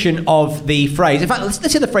definition of the phrase? In fact,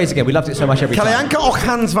 let's hear the phrase again. We loved it so much every time. Kallianka och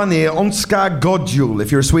Hans Vanir onska godjul.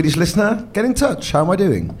 If you're a Swedish listener, get in touch. How am I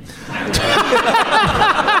doing?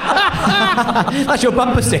 That's your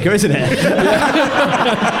bumper sticker, isn't it?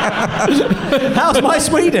 How's my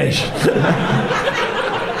Swedish?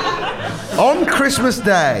 On Christmas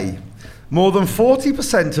Day, more than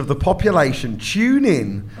 40% of the population tune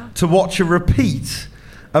in to watch a repeat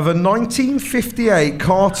of a 1958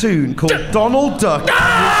 cartoon called Donald Duck.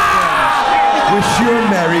 Wish you a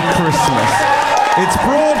Merry Christmas. It's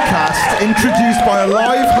broadcast, introduced by a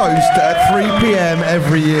live host at 3 p.m.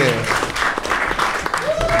 every year.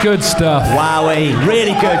 Good stuff. Wowie.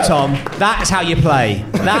 Really good, Tom. That's how you play.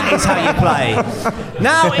 That is how you play.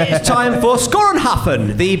 Now it's time for Score and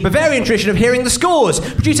Huffen, the Bavarian tradition of hearing the scores.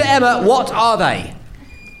 Producer Emma, what are they?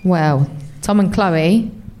 Well, Tom and Chloe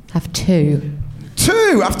have 2.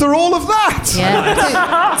 2 after all of that?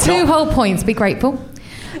 Yeah, 2 whole points. Be grateful.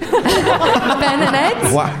 Ben and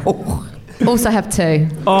Ed also have 2.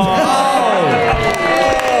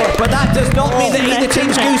 But that does not mean that either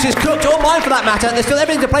team's goose is cooked, or mine for that matter. There's still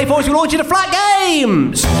everything to play for as we launch into Flat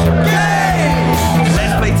Games! Games!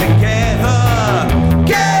 Let's play together!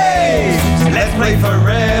 Games! Let's play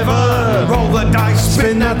forever! Roll the dice,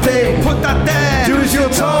 spin that thing, put that there, do as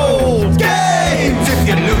you're told! Games! If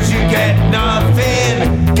you lose, you get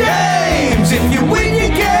nothing! Games! If you win,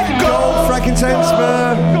 you get gold! Frankincense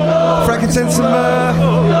myrrh! Frankincense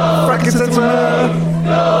myrrh! Frankincense myrrh!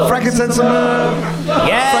 Frankincense myrrh!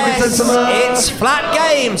 Yes, it's Flat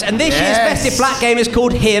Games, and this year's festive Flat Game is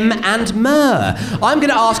called Hymn and Myrrh. I'm going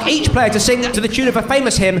to ask each player to sing to the tune of a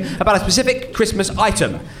famous hymn about a specific Christmas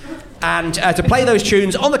item. And to play those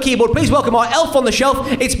tunes on the keyboard, please welcome our elf on the shelf.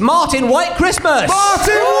 It's Martin White Christmas.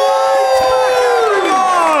 Martin White!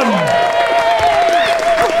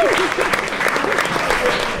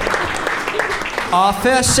 Our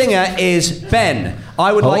first singer is Ben.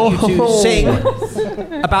 I would like you to sing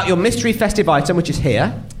about your mystery festive item, which is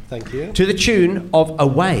here. Thank you. To the tune of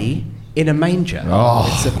Away in a Manger. Oh,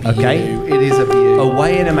 it's a beaut. Okay? It is a beaut.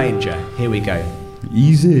 Away in a Manger. Here we go.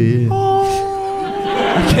 Easy.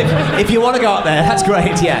 If you want to go up there, that's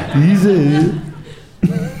great, yeah. Easy.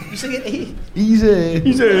 You sing it Easy.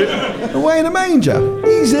 Easy. Away in a manger.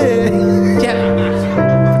 Easy. Yeah.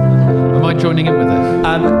 Am I joining in with it?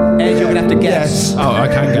 Ed, you're going to have to guess. Yes. Oh, I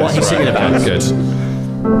can guess. What he's singing about. Good.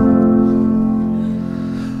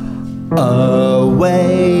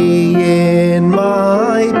 Away in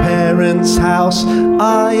my parents' house,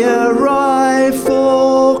 I arrive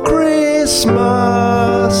for Christmas.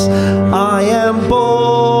 I am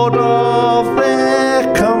bored of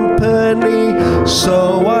their company,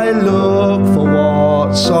 so I look for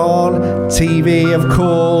what's on TV, of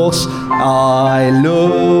course. I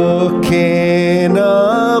look in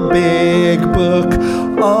a big book.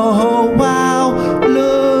 Oh wow,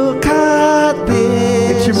 look at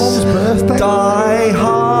this. It's your mom's birthday. Die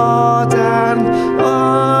Hard and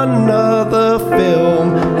another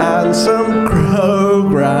film and some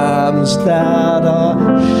programs that are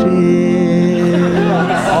shit.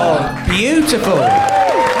 Oh, beautiful.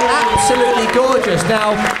 Absolutely gorgeous.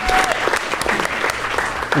 Now,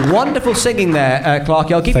 wonderful singing there,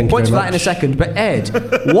 Clarky. I'll give you points for that in a second. But Ed,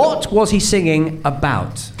 what was he singing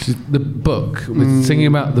about? The book. We're singing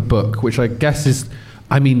about the book, which I guess is,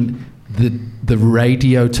 the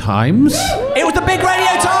Radio Times. It was the Big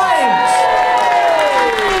Radio Times!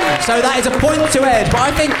 So that is a point to Ed. But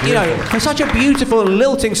I think, for such a beautiful,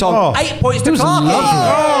 lilting song, 8 points to Clarky.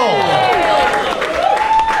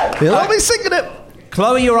 He'll be singing it.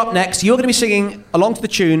 Chloe, you're up next. You're going to be singing along to the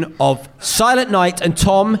tune of Silent Night. And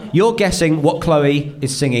Tom, you're guessing what Chloe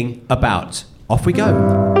is singing about. Off we go.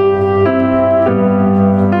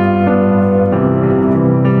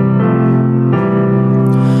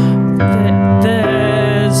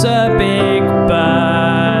 There's a big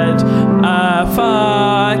bird, a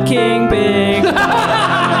fucking big bird.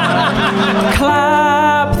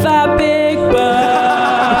 Clap that big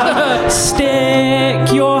bird.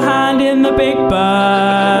 Stick your hand in the big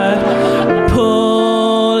bird.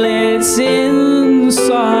 Pull its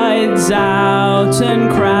insides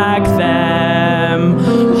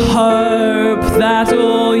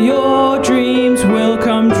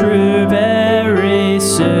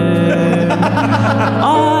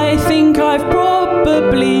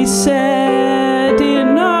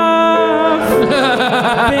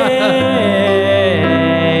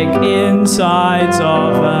insides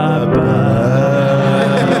of a bird.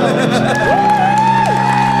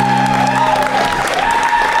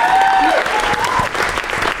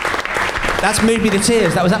 That's moved me to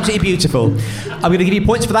tears. That was absolutely beautiful. I'm going to give you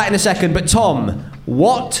points for that in a second. But Tom,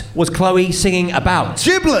 what was Chloe singing about?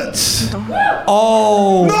 Giblets.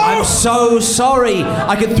 Oh, No! I'm so sorry.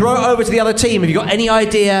 I could throw it over to the other team. Have you got any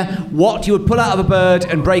idea what you would pull out of a bird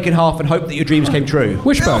and break in half and hope that your dreams came true?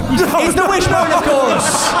 Wishbone. It's the wishbone, of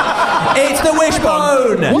course. It's the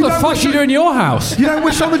wishbone. What the fuck do you do in your house? You don't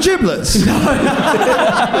wish on the giblets? We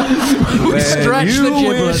stretch the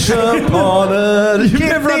giblets.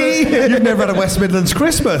 You've never had a West Midlands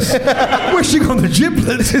Christmas. Wishing on the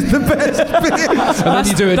giblets is the best bit. And then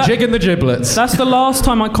you do a jig in the giblets. That's the last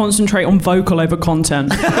time I concentrate on vocal over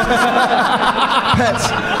content. Pets,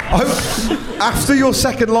 after your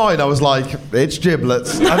second line, I was like, it's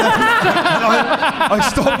giblets. And then, I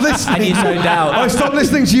stopped listening. And you zoned out. I stopped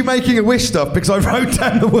listening to you making a wish stuff because I wrote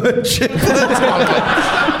down the word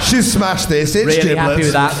giblets. She's smashed this. It's Really giblets. happy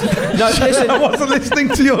with that. No, listen. I wasn't listening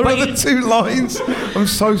to your other two lines. I'm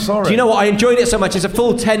so sorry. Do you know what? I enjoyed it so much. It's a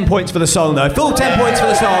full 10 points for the song, though. Full 10 points for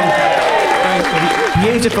the song.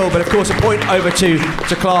 Beautiful, but of course a point over to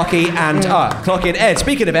Clarky and Ed.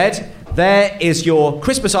 Speaking of Ed, there is your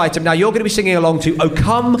Christmas item. Now you're going to be singing along to "O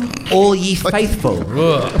Come, All Ye Faithful."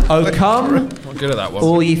 "O Come, I'm good at that one.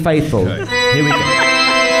 All Ye Faithful." Okay. Here we go.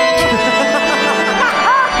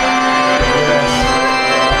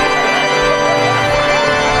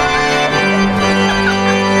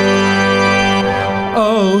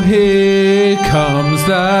 Oh, here comes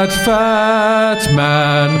that fat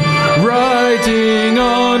man riding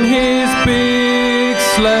on his big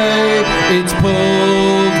sleigh. It's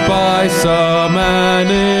pulled by some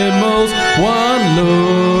animals. One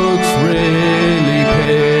looks really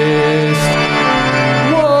pissed.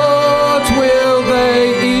 What will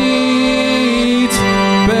they eat?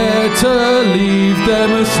 Better leave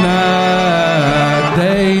them a snack.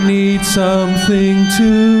 They need something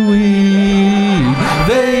to eat.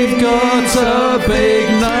 They've got a big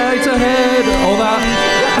night ahead. All that.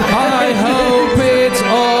 I hope it's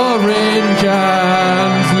orange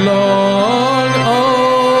and long.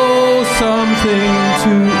 Oh, something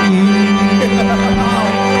to eat.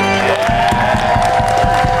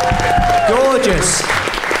 Gorgeous.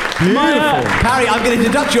 Beautiful. Harry, I'm going to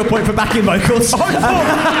deduct your point for backing vocals. I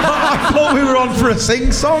thought we were on for a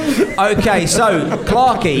sing-song. Okay, so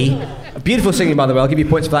Clarky, beautiful singing by the way, I'll give you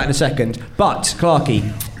points for that in a second. But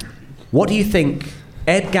Clarky, what do you think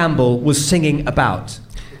Ed Gamble was singing about?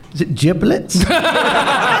 Is it giblets?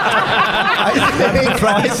 I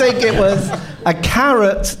think it was a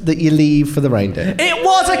carrot that you leave for the reindeer. It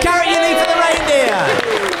was a carrot you leave for the reindeer!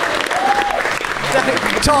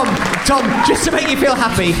 Tom, just to make you feel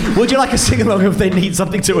happy, would you like a sing-along if they need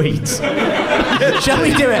something to eat? Shall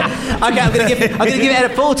we do it? Okay, I'm going to give Ed a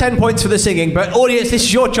full 10 points for the singing, but audience, this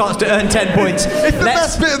is your chance to earn 10 points. It's the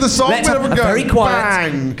best bit of the song. Let's have a go. very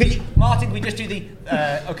quiet. Bang. Martin, can we just do the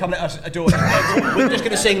 "Oh Come Let Us Adore You"? We're just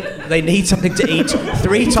going to sing "They Need Something to Eat"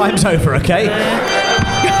 3 times over, okay?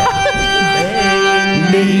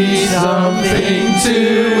 They need something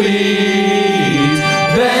to eat.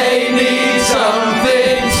 They need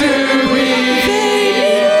something to eat.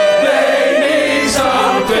 They need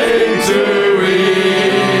something to eat.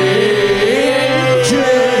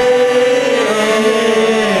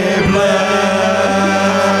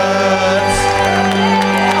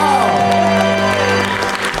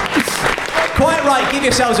 Giblets. Quite right. Give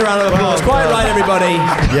yourselves a round of applause. Quite right, everybody.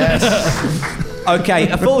 Yes. Okay,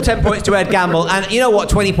 a full 10 points to Ed Gamble, and you know what?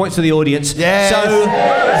 20 points to the audience. Yes. So,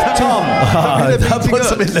 Tom. That puts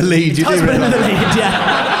them in the lead. You do Put him in realise. the lead,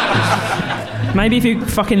 yeah. Maybe if you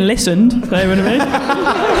fucking listened, they would have been.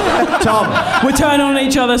 Tom. We're turning on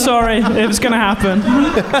each other, sorry. It was going to happen.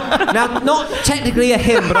 Now, not technically a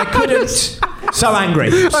hymn, but I couldn't. So angry.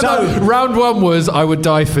 So, round 1 was "I would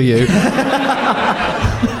die for you."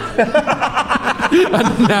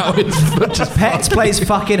 And now it's just Pets plays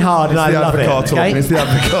fucking hard, and I love it. Okay? It's the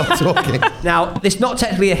advocate talking. Now, it's not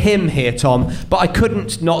technically a hymn here, Tom, but I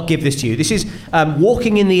couldn't not give this to you. This is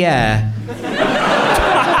 "Walking in the Air."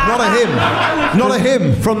 Not a hymn. Not a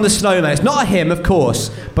hymn. From the Snowman. It's not a hymn, of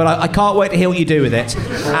course, but I can't wait to hear what you do with it.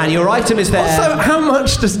 And your item is there. Also, how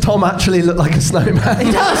much does Tom actually look like a snowman?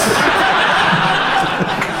 He does.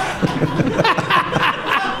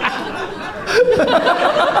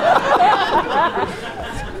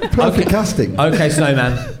 Perfect casting. Okay,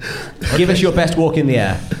 Snowman. Give us your best walk in the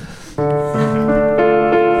air.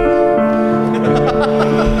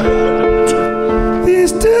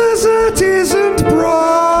 This desert isn't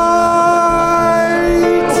bright.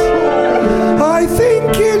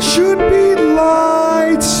 should be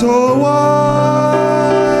light, so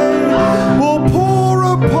I will pour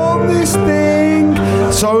upon this thing,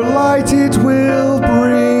 so light it will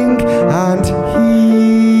bring and heat.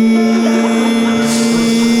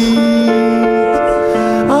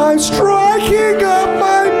 I'm striking up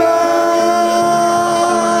my match.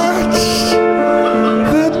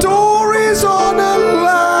 The door is on a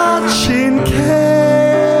latch in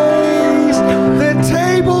case the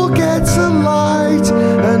table gets a light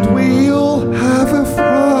and we'll have a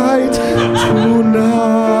fright tonight.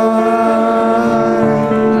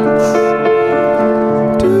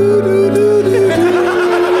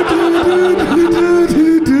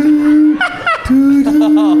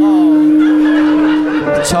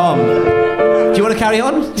 Tom, do you want to carry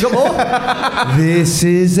on? You got more? This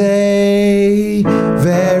is a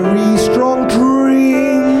very strong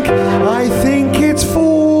drink. I think it's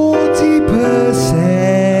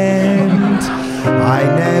 40%. I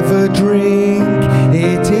never drink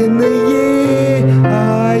it in the year.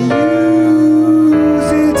 I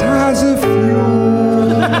use it as a fuel.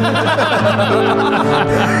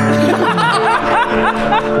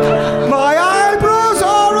 My eyebrows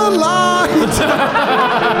are alight.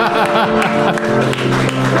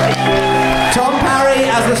 Tom Parry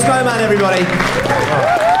as the snowman, everybody.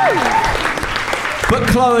 But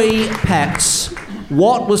Chloe Petts,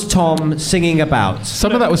 what was Tom singing about?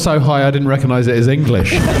 Some of that was so high I didn't recognise it as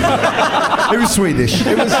English. It was Swedish.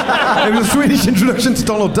 It was a Swedish introduction to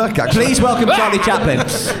Donald Duck, actually. Please welcome Charlie Chaplin.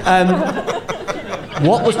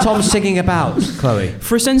 What was Tom singing about, Chloe?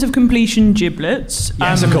 For a sense of completion, giblets.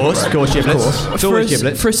 Yes, of course, giblets. It's always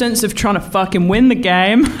giblets. For a sense of trying to fucking win the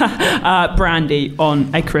game, brandy on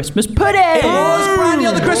a Christmas pudding. It was brandy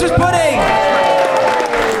on the Christmas pudding.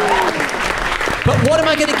 But what am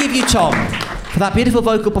I going to give you, Tom, for that beautiful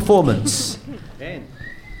vocal performance? 10.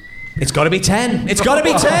 It's got to be 10. It's got to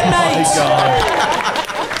be 10, mate.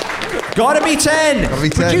 Gotta be 10.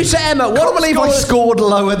 Producer Emma, what I can't believe I scored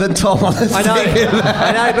lower than Tom on this. I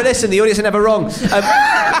know, but listen, the audience are never wrong.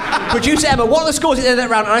 Producer Emma, what are the scores at the end of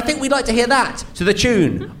that round? And I think we'd like to hear that to the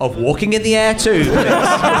tune of Walking in the Air 2. Oh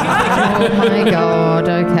my God,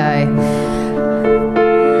 okay.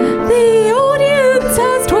 The audience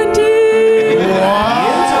has 20.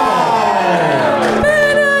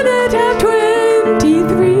 Bernadette have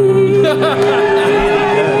 23.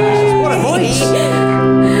 What a voice.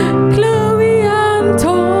 Chloe and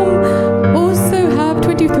Tom also have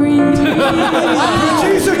 23.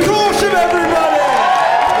 Producer caution, everybody!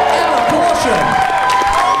 Emma, caution.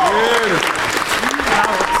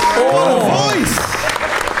 What a voice!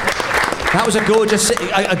 That was a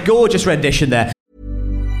gorgeous rendition there.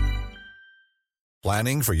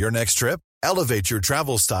 Planning for your next trip? Elevate your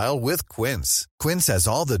travel style with Quince. Quince has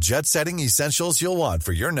all the jet-setting essentials you'll want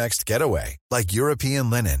for your next getaway, like European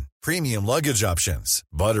linen, premium luggage options,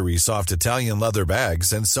 buttery soft Italian leather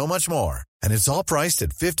bags, and so much more. And it's all priced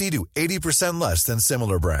at 50 to 80% less than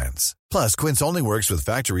similar brands. Plus, Quince only works with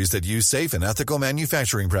factories that use safe and ethical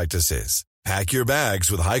manufacturing practices. Pack your bags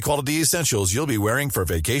with high-quality essentials you'll be wearing for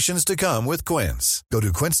vacations to come with Quince. Go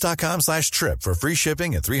to quince.com/trip for free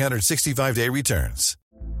shipping and 365-day returns.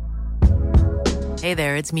 Hey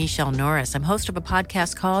there, it's Michelle Norris. I'm host of a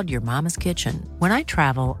podcast called Your Mama's Kitchen. When I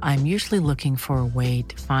travel, I'm usually looking for a way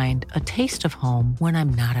to find a taste of home when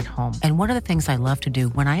I'm not at home. And one of the things I love to do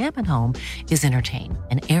when I am at home is entertain.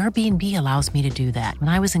 And Airbnb allows me to do that. When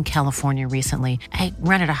I was in California recently, I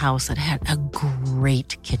rented a house that had a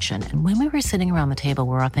great kitchen. And when we were sitting around the table,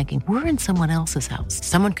 we were all thinking, we're in someone else's house.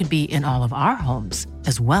 Someone could be in all of our homes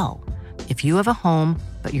as well. If you have a home,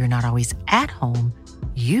 but you're not always at home,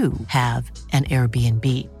 you have an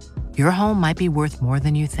Airbnb. Your home might be worth more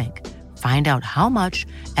than you think. Find out how much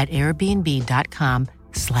at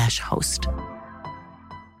airbnb.com/host.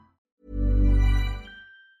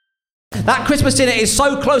 That Christmas dinner is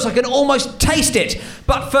so close I can almost taste it.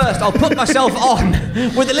 But first, I'll put myself on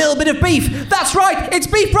with a little bit of beef. That's right, it's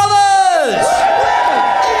Beef Brothers!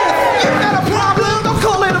 If you've got a problem, don't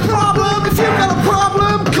call it a problem. If you've got a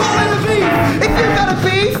problem, call it a beef. If you've got a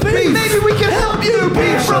beef, maybe we can help you.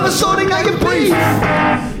 Beef Brothers sorting out your beef.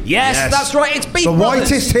 Yes, that's right, it's Beef The Brothers.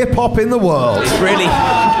 whitest hip-hop in the world. It's really...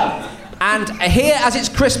 And here, as it's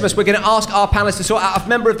Christmas, we're going to ask our panellists to sort out a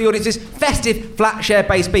member of the audience's festive flat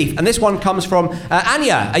share-based beef. And this one comes from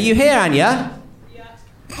Anya. Are you here, Anya?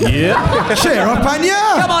 Yeah. Cheer up,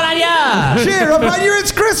 Anya! Come on, Anya! Cheer up, Anya,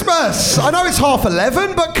 it's Christmas! I know it's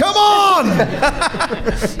 11:30, but come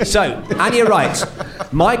on! So, Anya writes,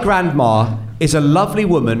 my grandma is a lovely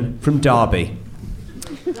woman from Derby.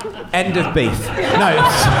 End of beef. No.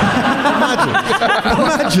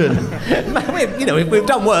 Imagine. You know, we've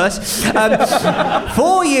done worse.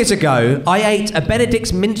 4 years ago, I ate a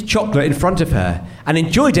Benedict's mint chocolate in front of her and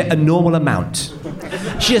enjoyed it a normal amount.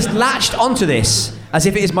 She has latched onto this as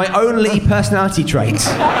if it is my only personality trait.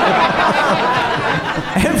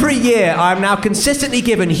 Every year, I am now consistently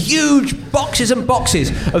given huge boxes and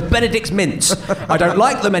boxes of Benedict's mints. I don't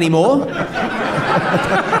like them anymore. But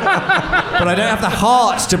I don't have the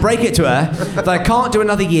heart to break it to her that I can't do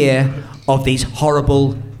another year of these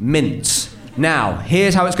horrible mints. Now,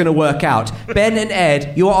 here's how it's going to work out. Ben and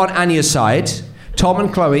Ed, you are on Anya's side. Tom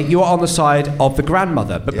and Chloe, you are on the side of the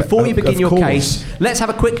grandmother. But before you begin your case, let's have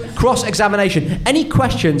a quick cross-examination. Any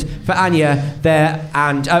questions for Anya there?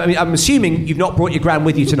 And I'm assuming you've not brought your gran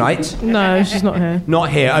with you tonight. No, she's not here. Not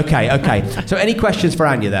here. Okay. So any questions for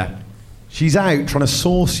Anya there? She's out trying to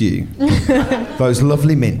source you those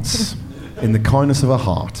lovely mints in the kindness of her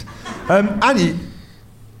heart. Anya,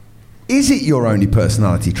 is it your only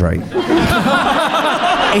personality trait?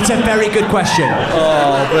 It's a very good question.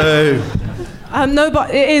 Oh, boo. No,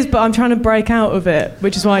 but it is, but I'm trying to break out of it,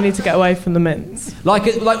 which is why I need to get away from the mints. Like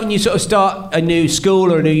when you sort of start a new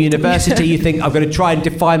school or a new university, you think, I'm going to try and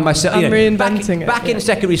define myself. I'm reinventing it. Back in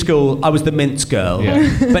secondary school, I was the mince girl.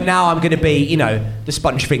 Yeah. But now I'm going to be, the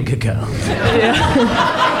sponge finger girl.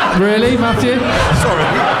 Yeah. Really, Matthew? Sorry.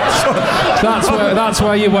 That's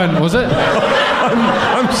where you went, was it?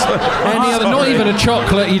 I'm sorry. Not even a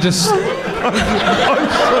chocolate, you just...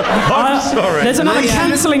 I'm sorry. There's another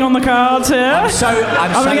cancelling on the cards here. I'm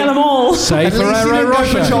going to get them all. Say Ferrero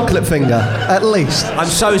Rocher. Chocolate finger, at least. I'm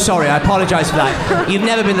so sorry. I apologise for that. You've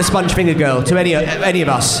never been the sponge finger girl to any of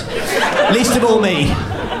us. Least of all me.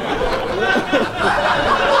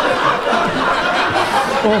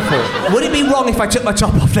 Awful. Would it be wrong if I took my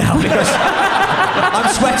top off now? Because I'm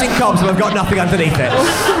sweating cobs and I've got nothing underneath it.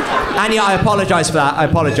 Anya, I apologise for that. I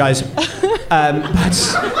apologise.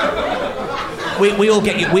 But we all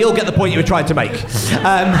get the point you were trying to make.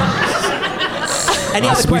 Any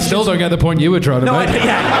other questions? We still don't get the point you were trying to make.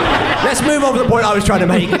 Let's move on to the point I was trying to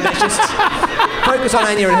make. Let's just focus on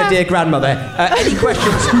Anya and her dear grandmother. Any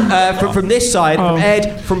questions from this side, from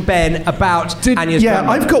Ed, from Ben, about Anya's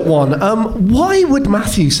grandmother? I've got one. Why would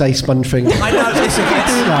Matthew say sponge finger? I know, listen,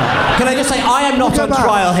 can I just say, I am not on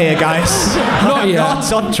trial here, guys. Not yet.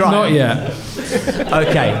 Not on trial. Not yet.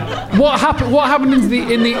 Okay. What happened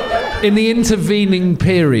in the intervening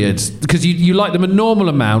period? Because you like them a normal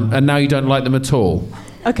amount and now you don't like them at all.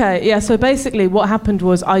 Okay, yeah, so basically what happened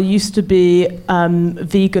was I used to be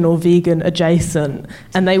vegan or vegan adjacent,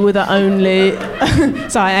 and they were the only...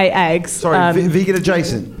 So I ate eggs. Sorry, vegan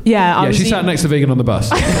adjacent? Yeah, she sat next to vegan on the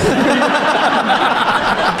bus.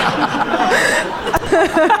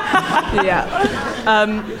 Yeah.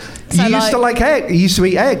 You used to like eggs. You used to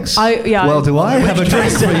eat eggs. Well, do I have a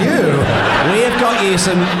drink for you? We have got you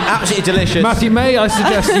some absolutely delicious... Matthew, may I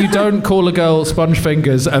suggest you don't call a girl sponge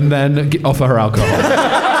fingers and then offer her alcohol?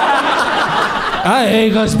 Hey,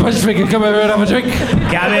 you got a sponge finger, come over and have a drink.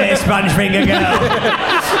 Come here, sponge finger girl.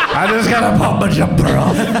 I'm just going to pop my jumper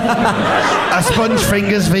off. A sponge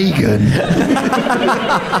finger's vegan.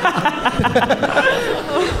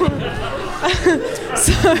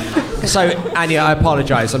 So, Anya, I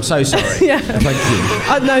apologise. I'm so sorry. Yeah. Thank you.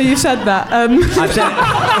 No, you said that. I've said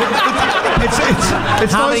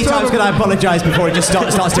it's how many times can I apologise before it just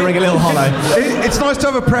starts to ring a little hollow? It's nice to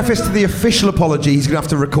have a preface to the official apology he's going to have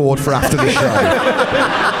to record for after the show.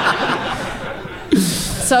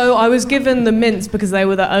 So I was given the mints because they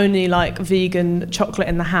were the only vegan chocolate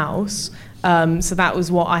in the house. So that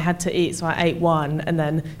was what I had to eat. So I ate one, and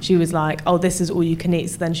then she was like, "Oh, this is all you can eat."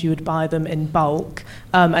 So then she would buy them in bulk,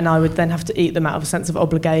 and I would then have to eat them out of a sense of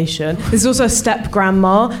obligation. This is also a step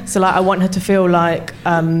grandma, so I want her to feel loved.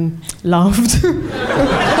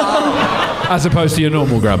 As opposed to your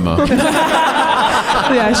normal grandma.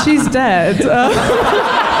 Yeah, she's dead.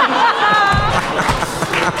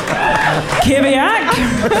 Kiviak.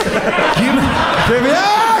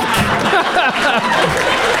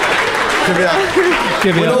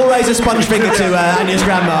 We'll all raise a sponge finger to Anya's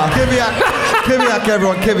grandma. Kiviak,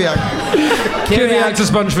 everyone, Kiviak. Kiviak to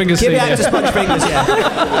sponge fingers. Kiviak to sponge fingers,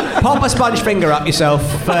 yeah. Pop a sponge finger up yourself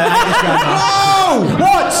for Anya's grandma. No!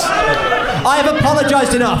 What? I have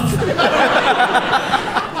apologised enough.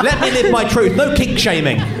 Let me live my truth. No kink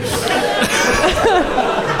shaming.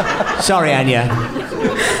 Sorry, Anya.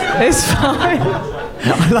 It's fine.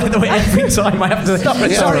 I like the way every time I have to...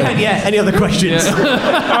 Sorry, Anya. Any other questions?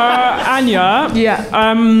 Anya?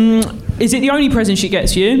 Yeah. Is it the only present she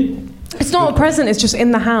gets you? It's not a present, it's just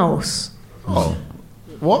in the house. Oh.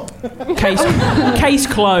 What? Case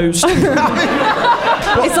closed.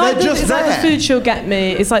 It's like the food she'll get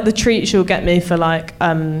me. It's like the treat she'll get me for like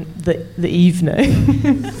the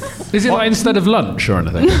evening. Is it like instead of lunch or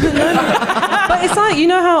anything? But it's like, you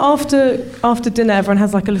know how after dinner everyone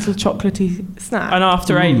has like a little chocolatey snack. An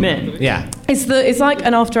after 8 mint. Yeah. It's like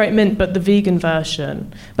an after 8 mint, but the vegan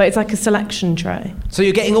version. But it's like a selection tray. So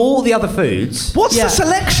you're getting all the other foods. What's the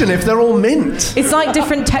selection if they're all mint? It's like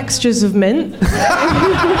different textures of mint.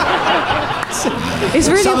 It's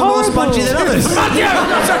really Some horrible. are more spongy than others. Different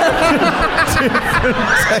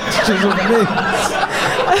textures of mint.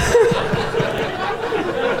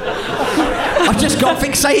 I just got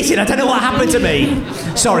fixated. I don't know what happened to me.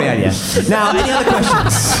 Sorry, Anya. Now, any other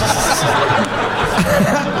questions?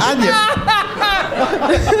 Anya,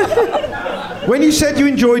 when you said you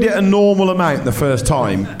enjoyed it a normal amount the first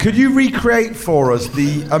time, could you recreate for us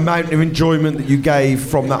the amount of enjoyment that you gave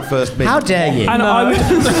from that first bit? How dare you? And I would...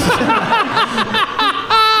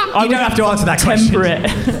 You don't have to answer that temper question.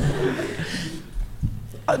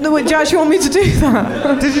 it. No, wait, do you actually want me to do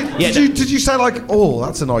that? Did you say like, oh,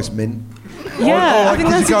 that's a nice mint? Yeah, I think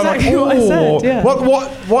that's exactly what I said. Yeah.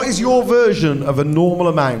 What is your version of a normal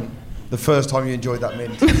amount the first time you enjoyed that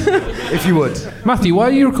mint? If you would. Matthew, why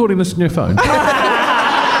are you recording this on your phone?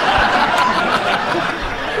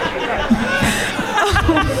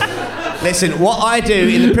 Listen, what I do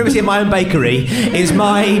in the privacy of my own bakery is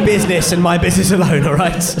my business and my business alone, all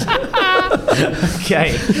right?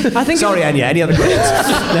 Okay. Sorry, Anya, any other questions?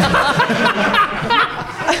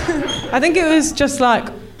 I think it was just like,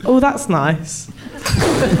 oh, that's nice.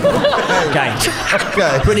 Okay.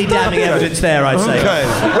 Pretty damning evidence there, I'd say. Okay.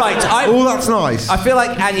 Right. That's nice. I feel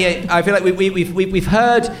like, Anya, we've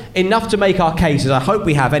heard enough to make our cases. I hope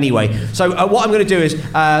we have anyway. So what I'm going to do is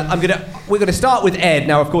we're going to start with Ed.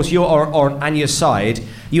 Now, of course, you're on Anya's side.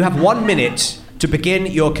 You have 1 minute to begin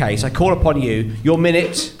your case. I call upon you. Your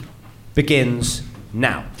minute begins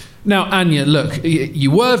now. Now, Anya, look,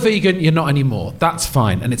 you were vegan, you're not anymore. That's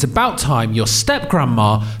fine. And it's about time your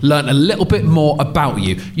step-grandma learnt a little bit more about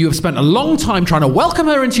you. You have spent a long time trying to welcome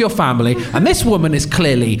her into your family, and this woman is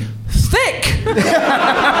clearly thick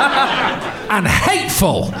and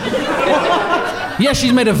hateful. Yeah,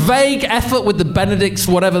 she's made a vague effort with the Benedict's,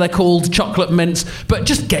 whatever they're called, chocolate mints, but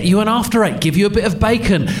just get you an after 8, give you a bit of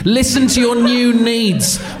bacon, listen to your new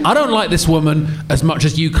needs. I don't like this woman as much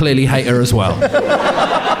as you clearly hate her as well.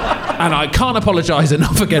 And I can't apologise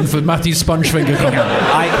enough again for Matthew's sponge finger comment.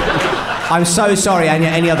 I'm so sorry, Anya.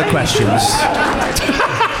 Any other questions?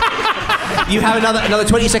 You have another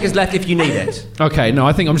 20 seconds left if you need it. Okay, no,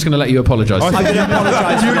 I think I'm just going to let you apologise. I'm going to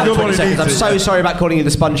apologise for another 20 seconds. I'm so sorry about calling you the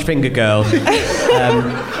sponge finger girl.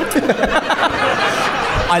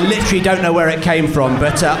 I literally don't know where it came from,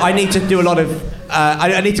 but I need to do a lot of...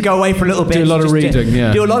 I need to go away for a little bit. Do a lot of reading,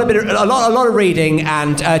 yeah. Do a lot of reading,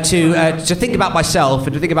 and to think about myself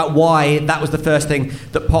and to think about why that was the first thing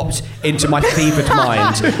that popped into my fevered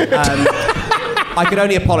mind. I could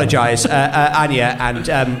only apologise, Anya, and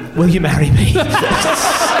will you marry me?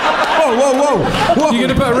 Whoa! You're going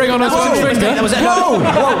to put a ring on her sponge finger? That was it. Whoa!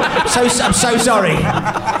 I'm so sorry.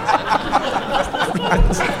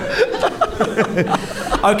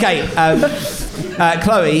 Okay.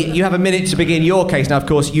 Chloe, you have a minute to begin your case. Now, of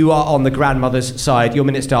course, you are on the grandmother's side. Your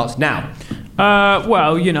minute starts now.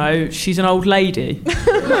 Well, you know, she's an old lady.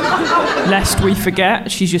 Lest we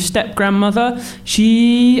forget, she's your step-grandmother.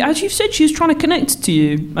 She, as you've said, she's trying to connect to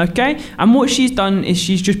you, okay? And what she's done is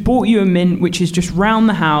she's just bought you a mint, which is just round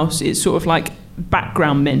the house. It's sort of like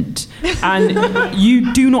background mint. And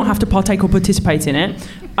you do not have to partake or participate in it.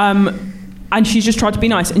 And she's just tried to be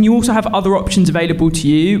nice. And you also have other options available to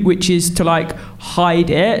you, which is to, like, hide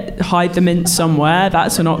the mint somewhere.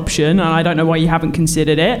 That's an option, and I don't know why you haven't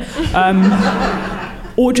considered it.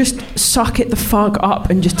 Or just suck it the fuck up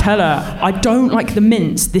and just tell her, I don't like the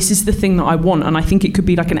mints. This is the thing that I want. And I think it could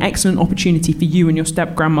be, like, an excellent opportunity for you and your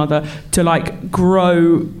step-grandmother to, like,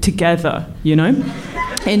 grow together, you know?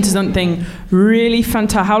 Into something really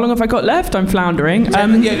fantastic. How long have I got left? I'm floundering.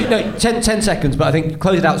 10 seconds, but I think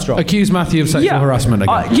close it out strong. Accuse Matthew of sexual harassment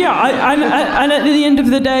again. And at the end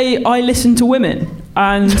of the day, I listen to women.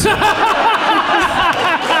 And... you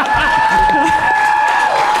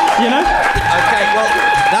know? Okay, well,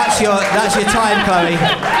 that's your time, Chloe.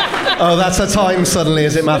 Oh, that's a time suddenly,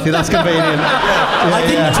 is it, Matthew? That's convenient. I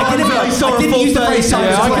didn't use the phrase time.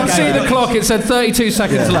 I can see the clock. It said 32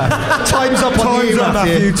 seconds left. Time's up on you,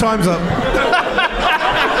 Matthew. Time's up.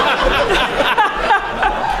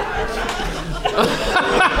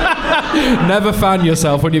 Never fan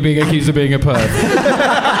yourself when you're being accused of being a perv.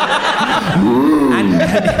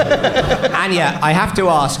 Anya, I have to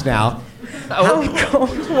ask now. Oh God,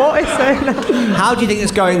 what is that? How do you think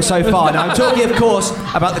it's going so far? Now, I'm talking, of course,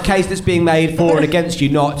 about the case that's being made for and against you,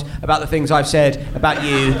 not about the things I've said about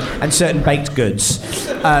you and certain baked goods.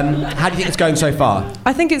 How do you think it's going so far?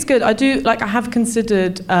 I think it's good. I have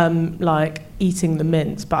considered eating the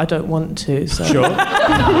mince, but I don't want to. So. Sure.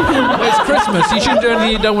 It's Christmas. You shouldn't do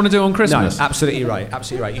anything you don't want to do on Christmas. No, absolutely right.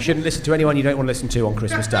 Absolutely right. You shouldn't listen to anyone you don't want to listen to on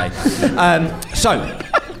Christmas Day. So,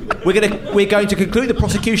 we're going to conclude the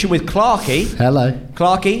prosecution with Clarky. Hello.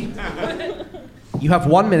 Clarky, you have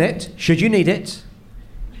 1 minute, should you need it,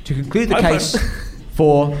 to conclude the case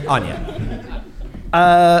for Anya.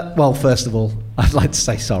 Well, first of all, I'd like to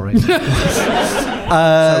say sorry. So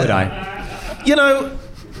would I. You know,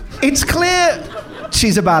 it's clear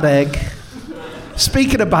she's a bad egg.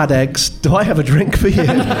 Speaking of bad eggs, do I have a drink for you?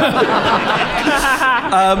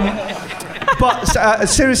 But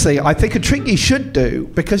seriously, I think a trick you should do,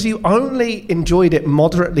 because you only enjoyed it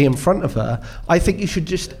moderately in front of her, I think you should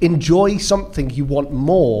just enjoy something you want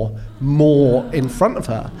more in front of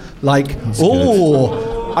her. Like,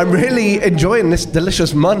 I'm really enjoying this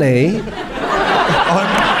delicious money.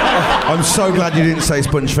 I'm so glad you didn't say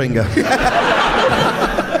sponge finger.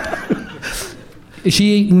 Is she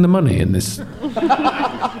eating the money in this?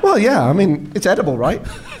 Well, yeah, I mean, it's edible, right?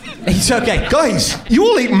 It's okay. Guys, you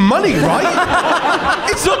all eat money, right?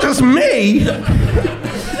 It's not just me.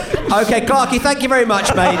 Okay, Clarky, thank you very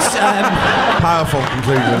much, mates. Powerful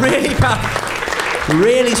conclusion. Really powerful.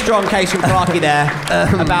 Really strong case from Clarky there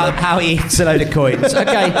about how he eats a load of coins.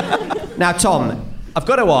 Okay, now, Tom, I've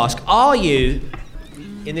got to ask, are you,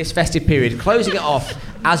 in this festive period, closing it off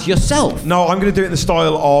as yourself? No, I'm going to do it in the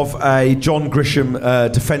style of a John Grisham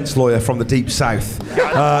defence lawyer from the Deep South,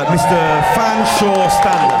 Mr. Fanshawe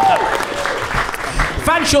Standen.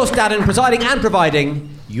 Fanshawe Standen, presiding and providing.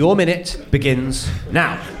 Your minute begins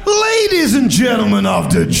now. Ladies and gentlemen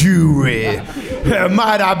of the jury,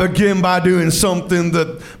 might I begin by doing something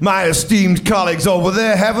that my esteemed colleagues over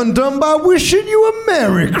there haven't done by wishing you a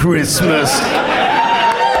Merry Christmas?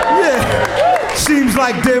 Yeah. Seems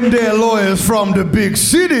like them there lawyers from the big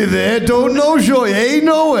city there don't know Joyeux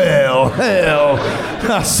Noel. Hell,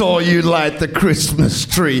 I saw you light the Christmas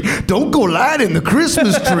tree. Don't go lighting the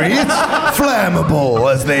Christmas tree. It's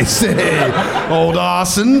flammable, as they say. Old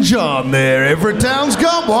Arson John there. Every town's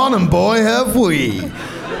got one, and boy have we.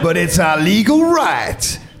 But it's our legal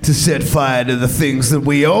right to set fire to the things that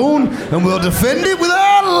we own, and we'll defend it with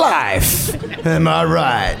our life. Am I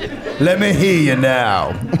right? Let me hear you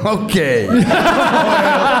now. Okay.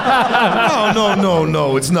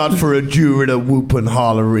 No, it's not for a jury to whoop and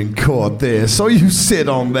holler in court there. So you sit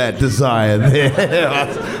on that desire there.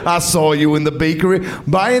 I saw you in the bakery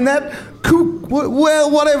buying that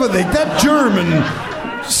that German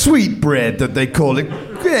sweetbread that they call it.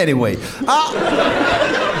 Anyway,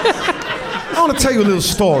 I want to tell you a little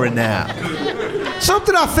story now.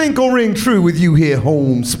 Something I think will ring true with you here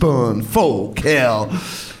homespun folk, hell.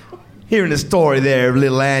 Hearing the story there of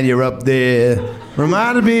little Anya up there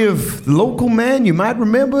reminded me of the local man you might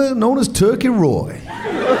remember known as Turkey Roy.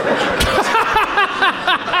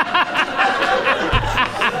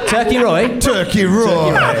 Turkey Roy? Turkey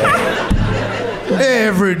Roy.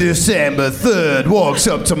 Every December 3rd walks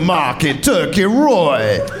up to market Turkey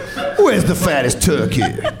Roy. Where's the fattest turkey?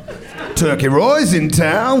 Turkey Roy's in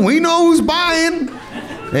town. We know who's buying.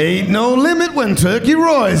 Ain't no limit when Turkey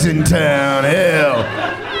Roy's in town. Hell,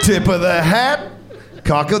 tip of the hat,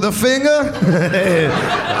 cock of the finger.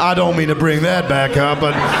 I don't mean to bring that back up,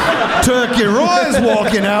 but Turkey Roy's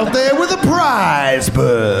walking out there with a prize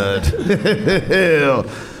bird. Hell,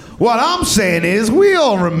 what I'm saying is we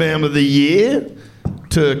all remember the year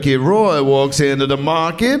Turkey Roy walks into the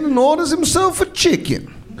market and orders himself a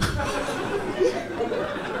chicken.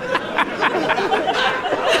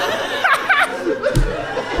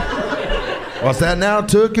 What's that now,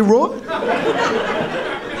 Turkey Roy?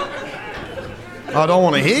 I don't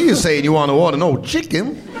want to hear you saying you want to order no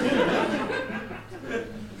chicken.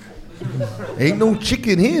 Ain't no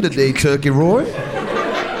chicken here today, Turkey Roy.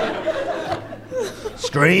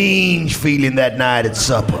 Strange feeling that night at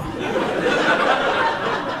supper.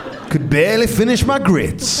 Could barely finish my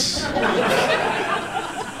grits.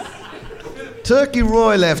 Turkey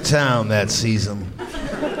Roy left town that season.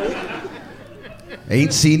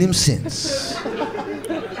 Ain't seen him since.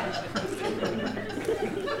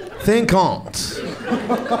 Think aunt,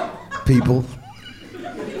 people.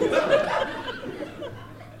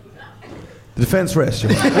 The defense rests,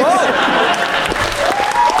 Your Honor.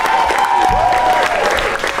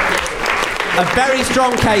 A very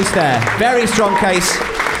strong case there. Very strong case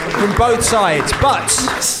from both sides. But,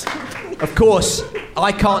 of course,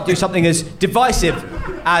 I can't do something as divisive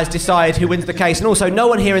as decide who wins the case, and also no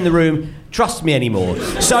one here in the room trusts me anymore.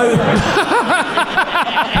 So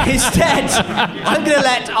instead, I'm going to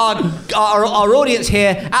let our audience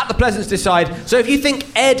here at the Pleasance decide. So if you think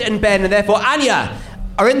Ed and Ben, and therefore Anya,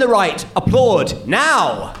 are in the right, applaud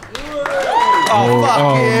now. Oh,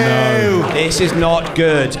 fuck you. No. This is not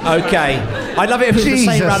good. Okay. I'd love it if it was the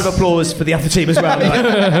same round of applause for the other team as well.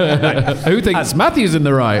 Who thinks Matthew's in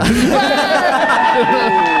the right?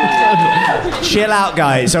 Chill out,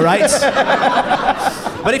 guys, all right?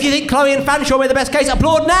 But if you think Chloe and Fanshawe made the best case,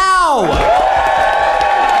 applaud now!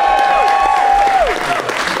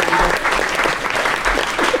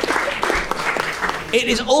 It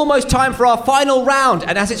is almost time for our final round,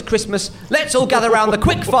 and as it's Christmas, let's all gather around the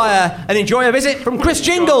quickfire and enjoy a visit from Chris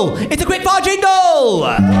Jingle. It's a quickfire jingle!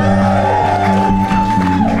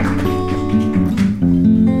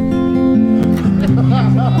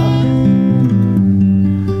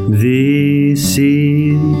 This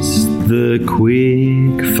is the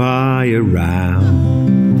quickfire round.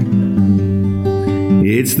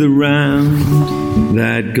 It's the round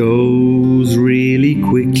that goes really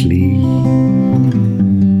quickly,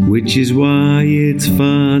 which is why it's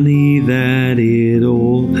funny that it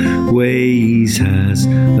always has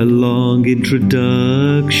a long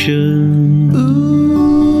introduction.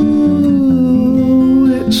 Ooh,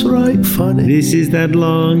 it's right funny. This is that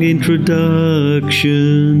long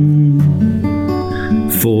introduction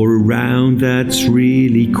for a round that's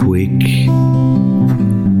really quick.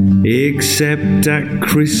 Except at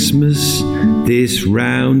Christmas, this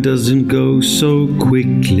round doesn't go so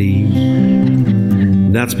quickly.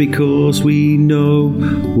 That's because we know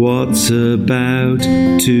what's about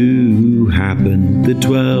to happen. The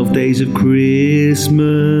 12 days of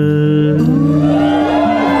Christmas.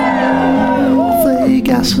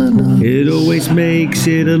 Vegas enough. It always makes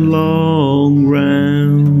it a long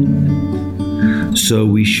round, so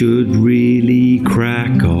we should really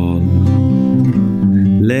crack on.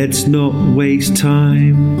 Let's not waste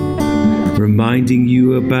time reminding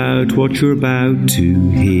you about what you're about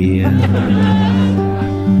to hear.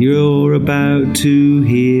 You're about to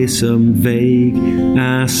hear some vague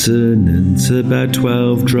assonance about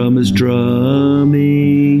 12 drummers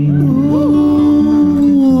drumming.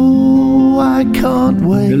 Ooh, I can't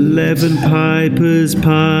wait. 11 pipers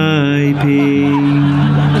piping.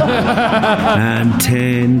 And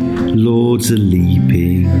 10 lords a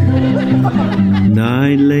leaping.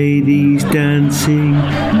 9 ladies dancing.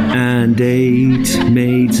 And 8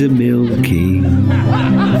 maids a milking.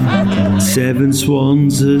 7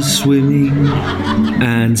 swans a swimming,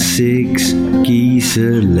 and 6 geese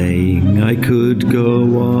a laying. I could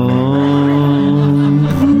go on.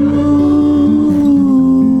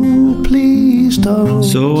 Ooh, please don't.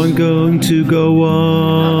 So I'm going to go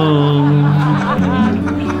on.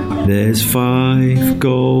 There's 5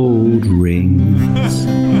 gold rings,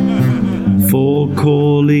 4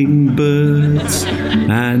 calling birds,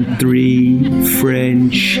 and 3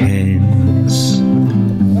 French hens.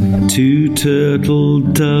 2 turtle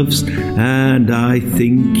doves, and I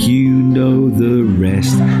think you know the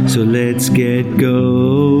rest. So let's get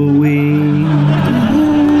going.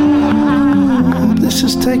 Oh, this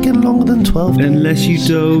has taken longer than 12 days. Unless you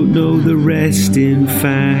don't know the rest, in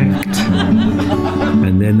fact.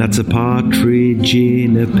 And then that's a partridge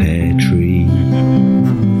in a pear tree.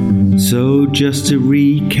 So just to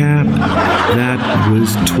recap, that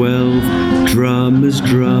was 12 drummers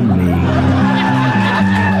drumming.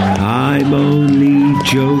 I'm only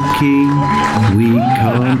joking, we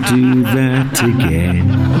can't do that again.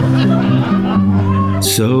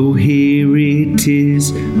 So here it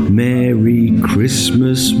is, Merry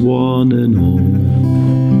Christmas one and all.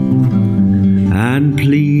 And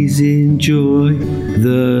please enjoy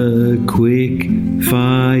the quick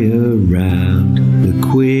fire round, the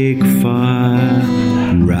quick fire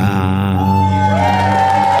round.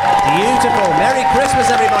 Beautiful, Merry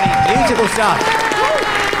Christmas everybody, beautiful stuff.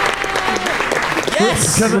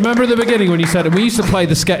 Yes! Remember at the beginning when you said we used to play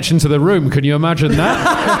the sketch into the room? Can you imagine that?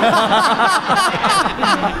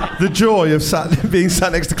 The joy of being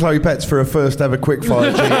sat next to Chloe Petts for her first ever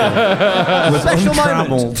quickfire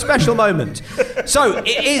jingle. Special moment. So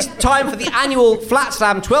it is time for the annual Flat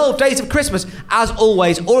Slam 12 Days of Christmas. As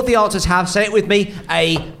always, all of the answers have, say it with me,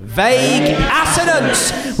 a vague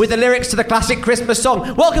assonance with the lyrics to the classic Christmas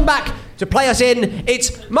song. Welcome back to play us in.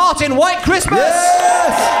 It's Martin White Christmas.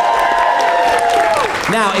 Yes!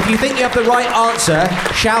 Now, if you think you have the right answer,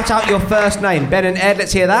 shout out your first name. Ben and Ed,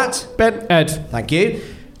 let's hear that. Ben. Ed. Thank you.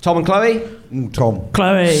 Tom and Chloe? Tom.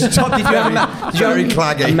 Chloe. Tom, did you have Very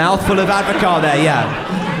claggy. A mouthful of Advocar there, yeah.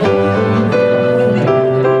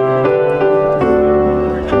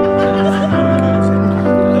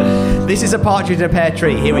 This is a partridge in a pear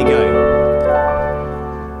tree. Here we go.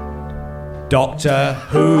 Doctor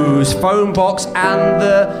Who's phone box and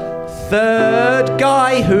the third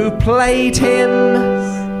guy who played him.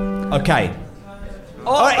 Okay.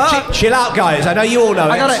 All right, chill out, guys. I know you all know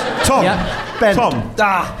it. I got it. Tom. Yeah. Ben. Tom.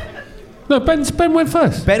 No, Ben went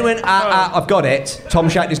first. Ben went, I've got it. Tom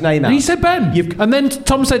shouted his name out. He said Ben. And then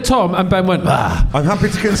Tom said Tom, and Ben went, I'm happy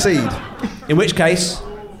to concede. In which case,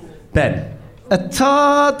 Ben. A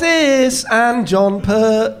TARDIS and John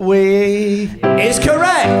Pertwee is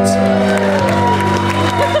correct.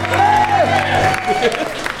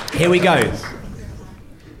 Here we go.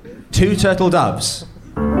 2 turtle doves.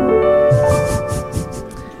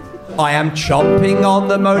 I am chomping on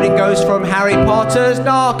the moaning ghost from Harry Potter's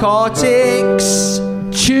narcotics.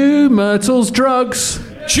 Chew Myrtle's drugs.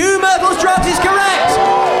 Chew Myrtle's drugs is correct.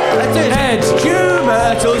 Let's do it. Ed. Chew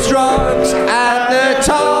Myrtle's drugs and the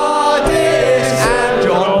TARDIS and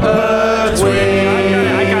John Pertwee.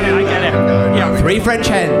 I get it. Yeah. 3 French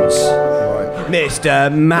hens. Mr.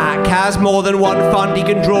 Mac has more than one fund he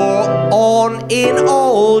can draw on in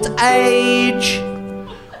old age.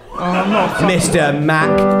 Mr.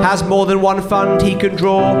 Mac has more than one fund he can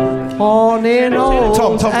draw on in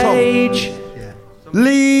old age.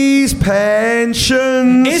 Lee's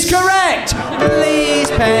pensions is correct. Lee's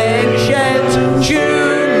pensions,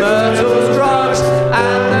 June Myrtle's drugs,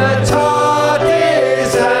 and the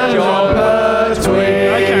TARDIS and John Pertwee.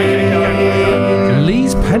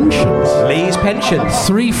 Lee's pensions. Lee's pensions.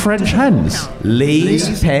 3 French hens.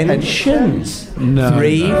 Lee's pensions. No.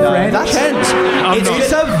 3 French hens.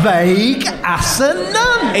 It's a vague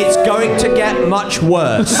asinum. It's going to get much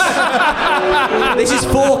worse. This is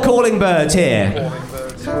 4 calling birds here.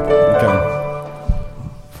 Okay.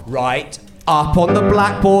 Right up on the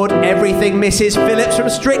blackboard, everything Mrs. Phillips from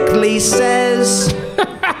Strictly says.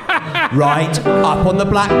 Right up on the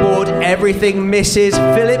blackboard, everything Mrs.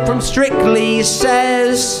 Phillips from Strictly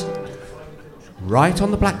says. Right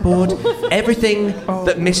on the blackboard, everything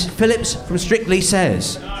that Miss Phillips from Strictly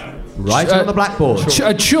says. Right on the blackboard.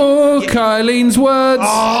 Chalk Eileen's words.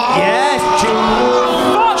 Yes.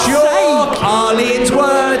 Chalk Eileen's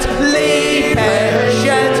words. Lee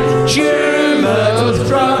Pensions. Chew Myrtle's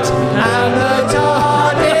drugs. And the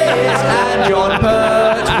TARDIS and John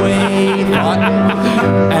Pertwee.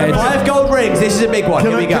 5 gold rings. This is a big one.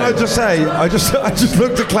 Here we go. Can I just say, I just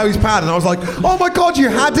looked at Chloe's pad and I was like, oh my God, you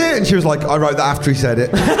had it? And she was like, I wrote that after he said it.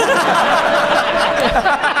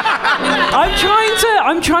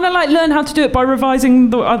 I'm trying to like learn how to do it by revising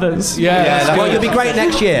the others. Yeah, well, you'll be great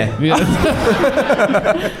next year.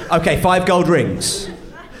 Okay, 5 gold rings.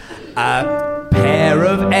 A pair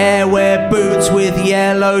of airwear boots with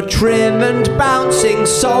yellow trim and bouncing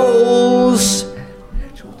soles.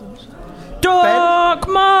 Doc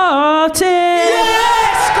Martens.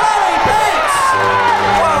 Yes, Chloe Pitts.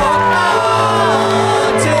 Doc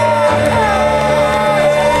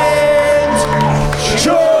Martens.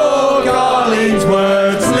 Chalk Eileen's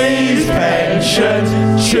words, Lee's pensions,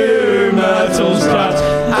 Chew Myrtle's drugs,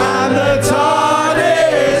 and the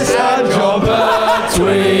TARDIS and John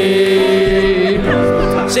Pertwee.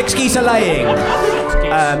 6 geese are laying.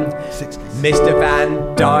 Mr.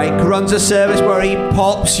 Van Dyke runs a service where he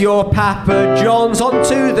pops your Papa John's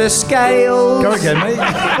onto the scales. Go again, mate.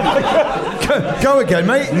 Go again,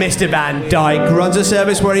 mate. Mr. Van Dyke runs a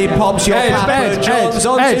service where he pops your Papa John's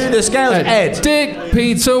onto the scales. Ed. Dick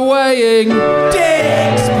Pizza weighing.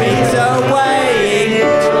 Dick's Pizza weighing.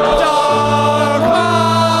 Doc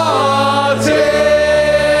Martens.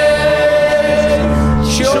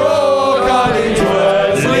 Chalk Eileen's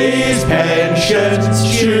words, Lee's pensions,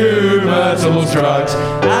 Chew Myrtle's drugs,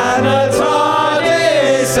 and the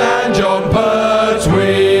TARDIS and John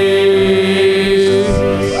Pertwee.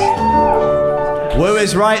 Woo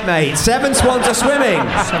is right, mate. 7 swans are swimming.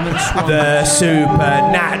 The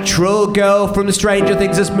supernatural girl from Stranger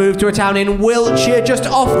Things has moved to a town in Wiltshire just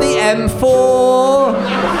off the M4.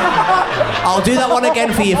 I'll do that one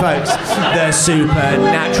again for you folks. The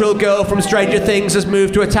supernatural girl from Stranger Things has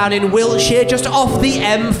moved to a town in Wiltshire just off the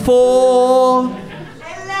M4.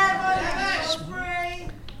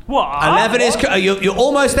 11 is... You're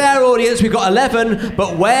almost there, audience. We've got 11,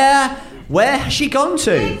 but where has she gone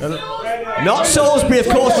to? Not Salisbury, of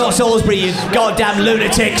course not Salisbury, you goddamn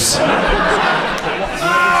lunatics.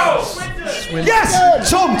 Yes!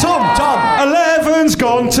 Tom! 11's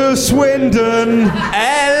gone to Swindon.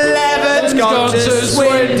 11's gone to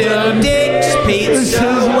Swindon. Dick's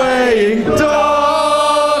Pizza's weighing.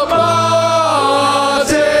 Doc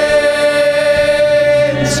Martens.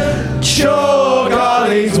 Chalk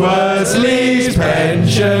Eileen's words, Lee's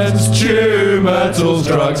pensions, Chew Myrtle's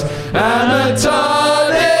drugs, and the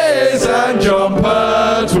TARDIS and John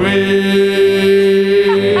Pertwee.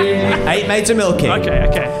 8 Maids of Milking.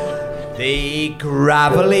 Okay. The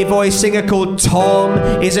gravelly voice singer called Tom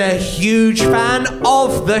is a huge fan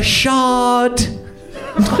of The Shard.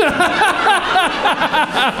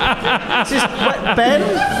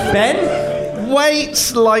 Ben?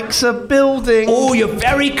 Waits likes a building. Oh, you're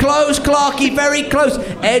very close, Clarky, very close.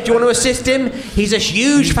 Ed, do you want to assist him? He's a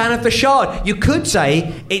huge fan of The Shard. You could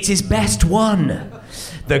say it's his best one.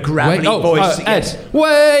 The gravelly voice. Ed.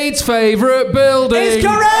 Wait's favourite building. Is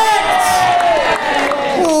correct!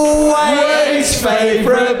 Wait's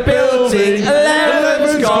favourite building.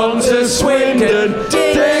 11's gone to Swindon.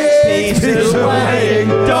 Dick's Peter's weighing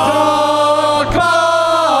dog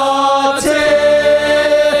parties.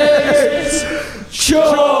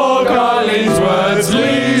 Chalk Eileen's words,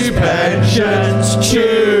 Lee's pensions,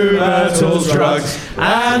 Chew Myrtle's drugs,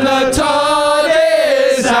 and the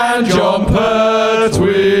TARDIS and John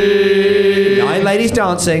Pertwee. 9 ladies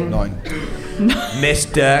dancing. 9.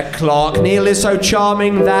 Mr. Clark Neal is so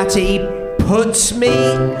charming that he puts me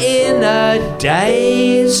in a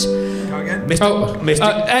daze. Go again.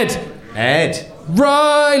 Ed.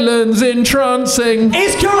 Ryland's entrancing.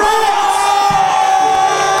 Is correct!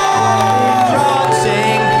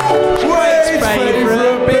 Entrancing. Wait's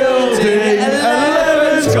favourite building.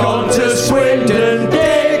 11's gone to Swindon.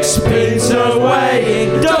 Dick's pizza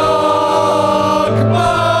weighing dog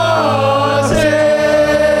parties.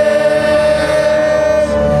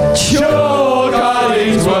 Chalk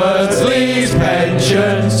Eileen's words, Lee's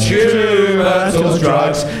pensions, Chew Myrtle's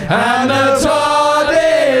drugs, and the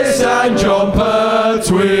TARDIS and John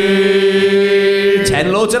Pertwee.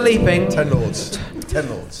 10 lords are leaping. 10 lords. 10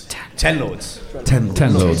 lords. 10 lords.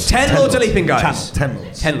 10 lords. 10 lords are leaping, guys. 10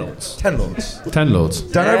 lords. 10 lords. 10 lords. 10 lords.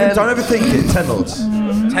 Don't overthink it. 10 lords.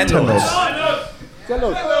 10 lords. 10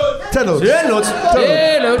 lords. 10 lords. 10 lords. 10 lords.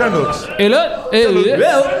 Hey,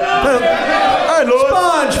 Lord.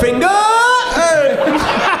 Sponge finger. Hey.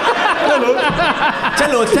 10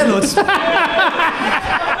 lords. 10 lords.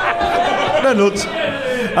 10 lords.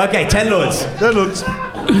 Okay, 10 lords. 10 lords. 10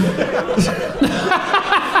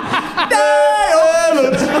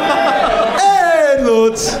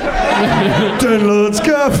 lords. 10 lords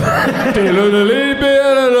come. 10 lords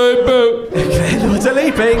are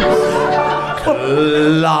leaping.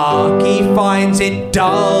 Clarky finds it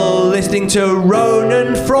dull listening to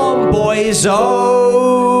Ronan from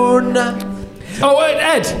Boyzone. Oh, wait,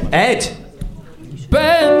 Ed.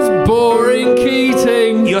 Ben's boring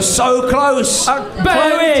Keating. You're so close.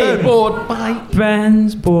 Ben's bored.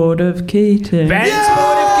 Ben's bored of Keating. Ben's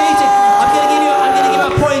bored of Keating.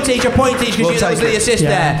 I'm going to give you a point each because that was the assist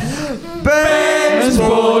there. Ben's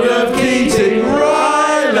bored of Keating.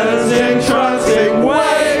 Ryland's entrancing.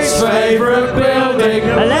 Wait's favourite building.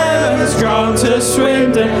 11's gone to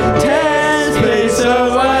Swindon. 10's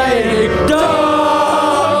pizza weighing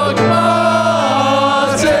dog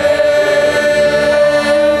parties.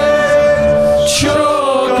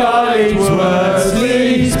 Chalk Eileen's words,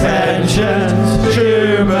 Lee's pensions,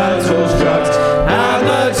 Chew Myrtle's drugs, and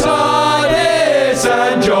the TARDIS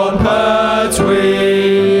and John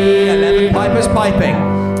Pertwee. 11 pipers piping.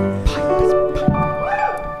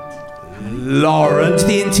 Lawrence,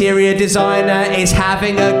 the interior designer, is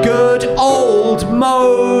having a good old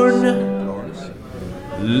moan.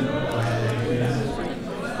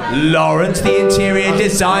 Lawrence, the interior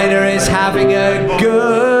designer, is having a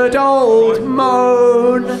good old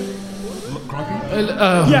moan.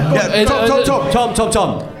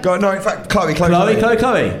 Tom. Go, no, in fact, Chloe.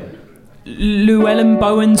 Llewellyn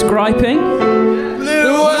Bowen's griping.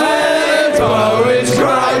 Llewellyn Bowen's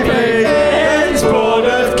griping. Ben's bored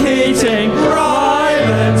of Keating.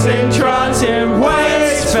 Ryland's entrancing.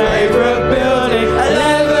 Wait's favourite building.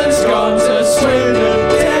 11's gone to Swindon.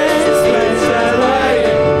 10's pizza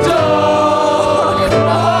weighing dog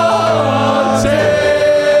parties.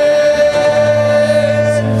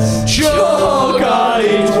 Chalk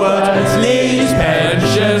Eileen's words, Lee's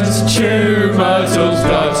pensions, Chew Myrtle's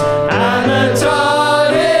drugs, and the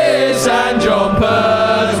TARDIS and John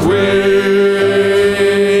Pertwee.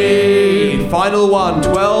 Final one,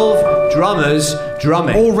 12 drummers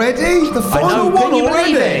drumming. Already? The final one can you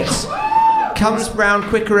already? believe it? Comes round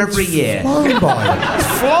quicker every year. Flown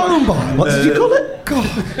by. What did you call it? God.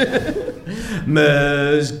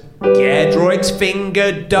 Gedroic's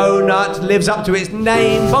finger donut lives up to its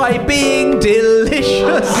name by being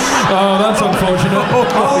delicious. Oh, that's unfortunate.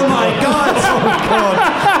 Oh my God!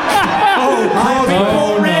 I'll be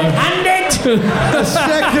born red-handed. A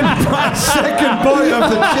second bite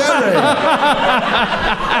of the cherry.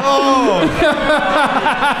 Oh.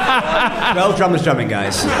 Well, drummers drumming,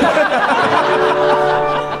 guys.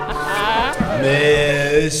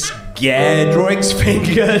 Miss Gedrick's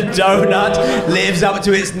Finger Donut lives up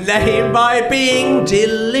to its name by being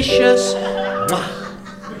delicious.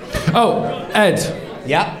 Oh, Ed.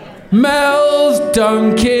 Yeah. Mel's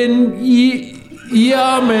Dunkin'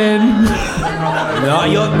 Yummin'. No,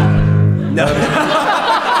 you're. No.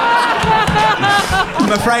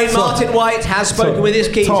 I'm afraid Martin White has spoken with his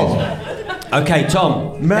keys. Okay,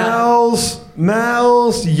 Tom. Mel's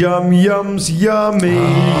Yum Yums Yummy.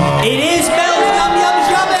 It is Mel's Yum Yums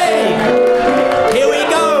Yummy. Here we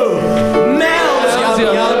go. Mel's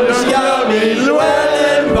Yum Yums Yummy.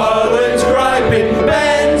 Llewellyn Bowen's griping.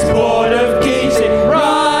 Ben's bored of Keating.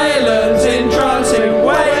 Ryland's entrancing.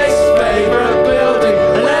 Wade's favourite building.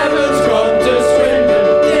 Eleven's gone to Swindon.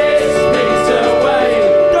 This piece away.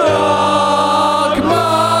 Doc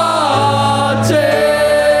Martin.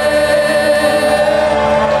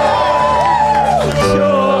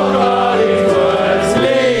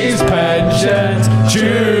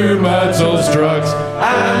 Myrtle's drugs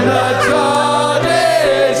and the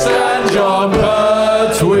TARDIS and John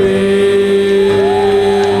Pertwee.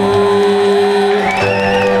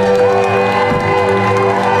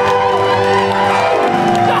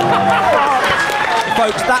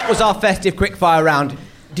 Folks, that was our festive quickfire round.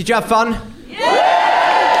 Did you have fun? Yeah!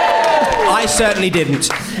 I certainly didn't.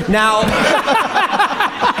 Now,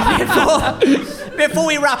 before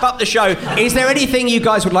we wrap up the show, is there anything you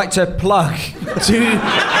guys would like to plug to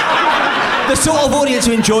the sort of audience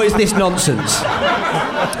who enjoys this nonsense?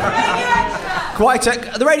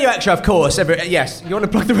 The Radio Extra, of course. Yes, you want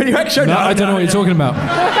to plug the Radio Extra? No, I don't know what you're talking about.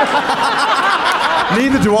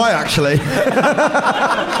 Neither do I, actually.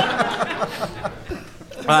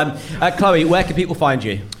 Chloe, where can people find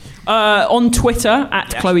you? On Twitter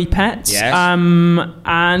at Chloe Pets, Yes. and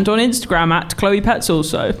on Instagram at Chloe Pets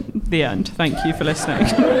also. The end. Thank you for listening.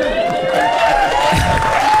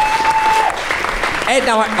 Ed,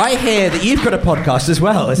 now I hear that you've got a podcast as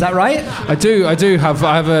well. Is that right? I do have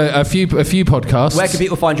a few podcasts. Where can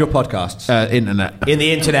people find your podcasts? Internet. In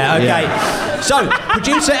the internet. Okay. Yeah. So,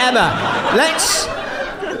 producer Emma,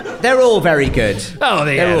 they're all very good. Oh,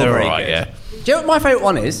 they're all very right, good. yeah. Do you know what my favourite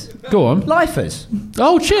one is? Go on. Lifers.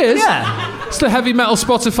 Oh, cheers. Yeah. It's the Heavy Metal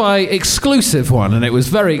Spotify exclusive one, and it was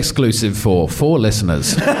very exclusive for 4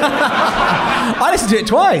 listeners. I listened to it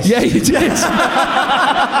twice. Yeah, you did.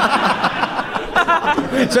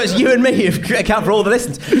 So it's you and me who account for all the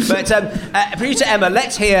listens. But producer Emma,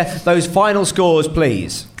 let's hear those final scores,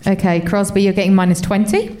 please. Okay, Crosby, you're getting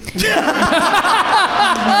 -20.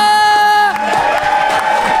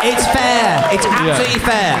 It's fair. It's absolutely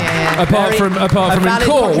fair. Yeah. Apart from in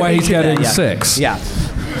court, where he's getting 6. Yeah.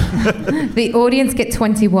 The audience get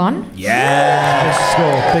 21.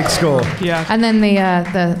 Yeah. Big score. Yeah. And then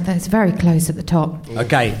it's very close at the top.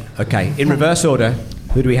 Okay. In reverse order,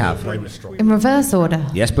 who do we have? In reverse order.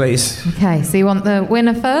 Yes, please. Okay, so you want the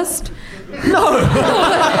winner first? No.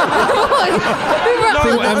 I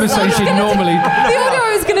think what Emma says she'd normally. The order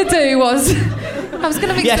I was going to do was. I was going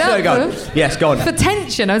to mix it up. Yes, go on. For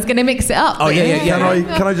tension, I was going to mix it up. Oh, yeah.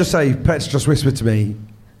 Can I just say, Pet's just whispered to me,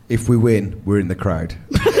 if we win, we're in the crowd.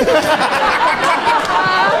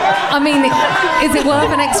 I mean, is it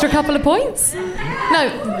worth an extra couple of points?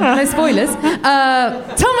 No spoilers.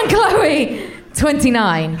 Tom and Chloe,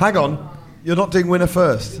 29. Hang on. You're not doing winner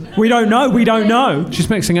first. We don't know. She's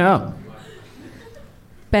mixing it up.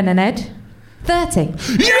 Ben and Ed, 30.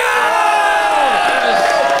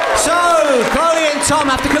 So, Chloe and Tom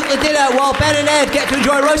have to cook the dinner while Ben and Ed get to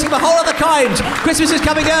enjoy roasting of a whole other kind. Christmas is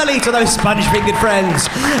coming early to those sponge-fingered friends.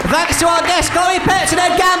 Thanks to our guests, Chloe Pets and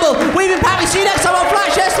Ed Gamble. We've been Pat. See you next time on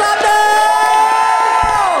Flatshare Slamdown!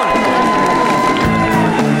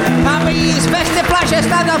 Pappy's festive Flatshare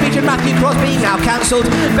Slamdown featured Matthew Crosby, now cancelled.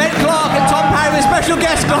 Ben Clark and Tom Parry with special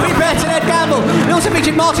guests Chloe Pets and Ed Gamble. It also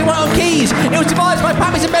featured Martin White on keys. It was devised by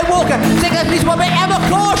Pappy's and Ben Walker. Singers please by Emma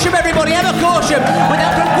Corsham, everybody. Emma Corsham. With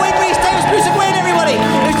help from Gwyn Reese, Davis, Bruce and Gwyn, everybody.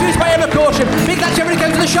 It was produced by Emma Corsham. Big thanks to everybody who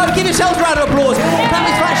came to the show. Give yourselves a round of applause.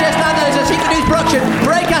 Pappy's Flatshare Slamdown is a secret news production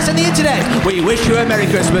for Acast and the internet. We wish you a Merry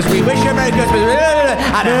Christmas. We wish you a Merry Christmas.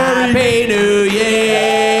 And a Happy New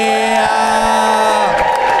Year.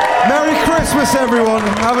 Merry Christmas, everyone.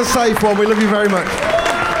 Have a safe one. We love you very much.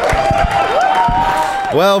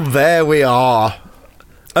 Well, there we are.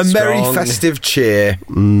 A merry Strong. festive cheer.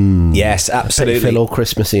 Yes, absolutely. Feel all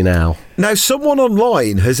Christmassy now. Now, someone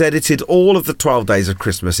online has edited all of the 12 Days of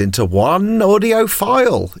Christmas into one audio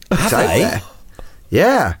file. It's Have out they? there.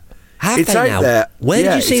 Yeah. Have it's they out now? there. Where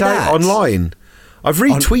did you see it's that? Out online. I've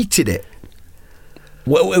retweeted it.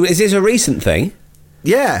 Well, is this a recent thing?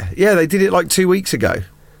 Yeah, they did it like 2 weeks ago.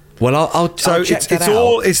 Well, I'll check that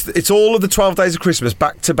out. It's all of the 12 days of Christmas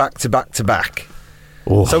back to back to back to back.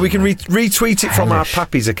 Oh, so we can retweet it from our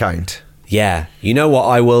Pappy's account. Yeah, you know what?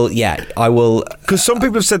 I will. Because some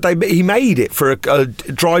people have said he made it for a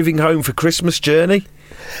driving home for Christmas journey.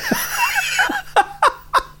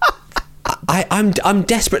 I'm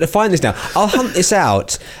desperate to find this now. I'll hunt this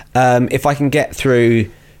out if I can get through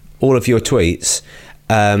all of your tweets.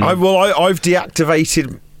 I've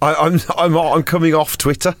deactivated. I'm coming off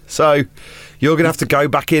Twitter, so you're going to have to go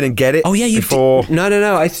back in and get it. Oh yeah,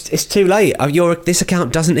 No. It's too late. This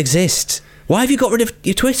account doesn't exist. Why have you got rid of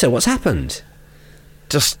your Twitter? What's happened?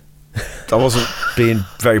 Just I wasn't being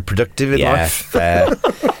very productive in life. Fair.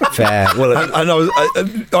 Well, and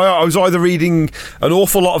I was either reading an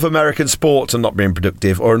awful lot of American sports and not being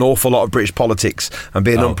productive, or an awful lot of British politics and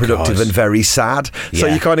being unproductive and very sad. So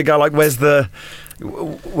you kind of go like, where's the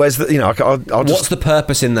you know? I'll just, what's the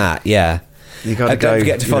purpose in that? Yeah. You got to Don't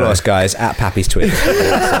forget to follow us, guys, at Pappy's Twitter. Get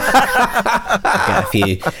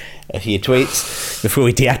a few tweets before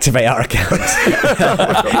we deactivate our account.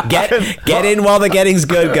 Get in while the getting's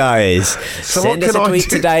good, guys. So send us a tweet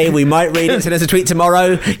today. We might read it. Send us a tweet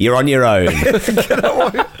tomorrow. You're on your own.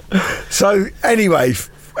 So anyway,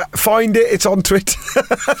 find it. It's on Twitter.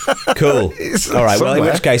 Cool. All right. Well, in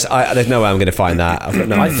which case, there's no way I'm going to find that. I've got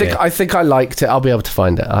no idea. I think I liked it. I'll be able to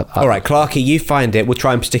find it. All right, Clarky, you find it. We'll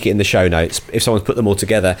try and stick it in the show notes if someone's put them all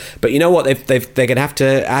together. But you know what? They're going to have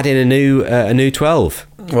to add in a new 12.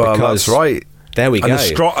 Well, that's right. There we go.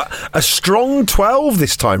 A strong 12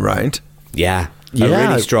 this time round. Yeah. A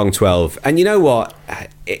really strong 12. And you know what?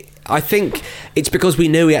 I think it's because we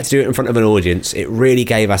knew we had to do it in front of an audience. It really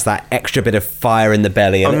gave us that extra bit of fire in the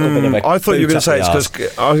belly. I thought you were going to say it's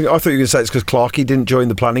because Clarky didn't join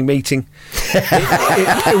the planning meeting.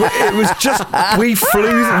 it was just we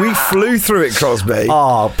flew through it, Crosby.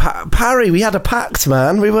 Oh, Parry, we had a pact,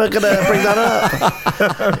 man. We weren't going to bring that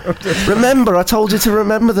up. Remember, I told you to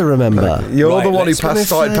remember. You're the one who started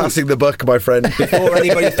passing the buck, my friend. Before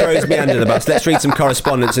anybody throws me under the bus, let's read some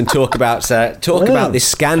correspondence and talk about this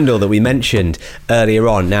scandal that we mentioned earlier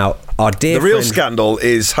on. Now, our dear the real scandal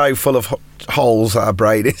is how full of holes our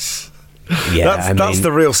brain is. Yeah, that's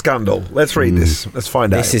the real scandal. Let's read this. Let's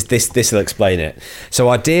find out. This will explain it. So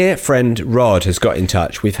our dear friend Rod has got in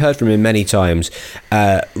touch. We've heard from him many times.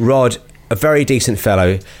 Rod, a very decent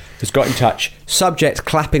fellow, has got in touch. Subject: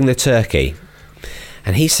 clapping the turkey.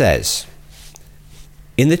 And he says,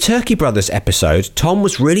 in the Turkey Brothers episode, Tom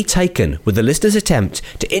was really taken with the listener's attempt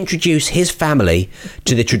to introduce his family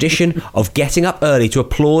to the tradition of getting up early to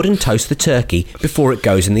applaud and toast the turkey before it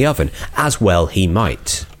goes in the oven, as well he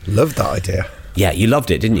might. Loved that idea. Yeah, you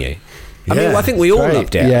loved it, didn't you? I think we all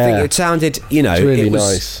loved it. Yeah. I think it sounded, it's really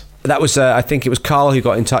nice. That was, I think it was Carl who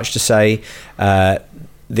got in touch to say,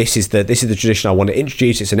 this is the tradition I want to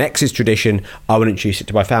introduce. It's an ex's tradition. I want to introduce it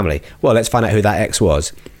to my family. Well, let's find out who that ex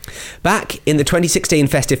was. Back in the 2016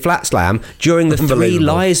 Festive Flat Slam, during the Three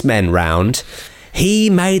Lies Men round, he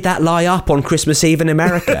made that lie up on Christmas Eve in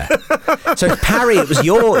America. So, Parry, it was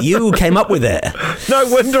you came up with it. No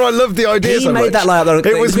wonder I loved the idea so much. He made that lie up on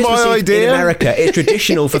Christmas Eve idea. In America. It's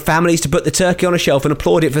traditional for families to put the turkey on a shelf and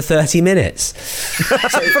applaud it for 30 minutes.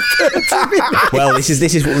 Well, this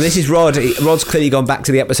is Rod. Rod's clearly gone back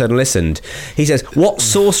to the episode and listened. He says, what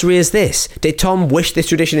sorcery is this? Did Tom wish this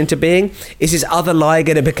tradition into being? Is his other lie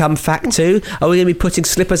going to become fact too? Are we going to be putting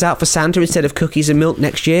slippers out for Santa instead of cookies and milk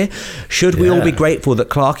next year? Should we all be grateful that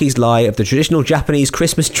Clarky's lie of the traditional Japanese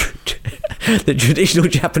Christmas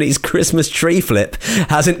tree flip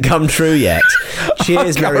hasn't come true yet?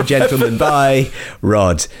 Cheers, merry gentlemen. Bye,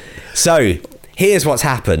 Rod. So here's what's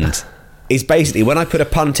happened. Is basically when I put a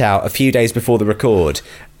punt out a few days before the record,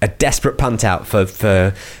 a desperate punt out for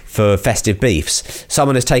festive beefs,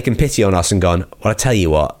 someone has taken pity on us and gone, well, I tell you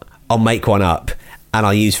what, I'll make one up and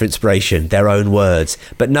I'll use for inspiration their own words.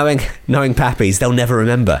 But knowing Pappies, they'll never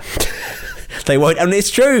remember. They won't, and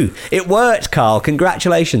it's true. It worked, Carl.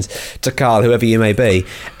 Congratulations to Carl, whoever you may be,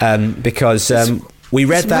 because we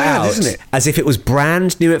read that out as if it was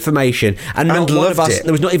brand new information, and not one of us.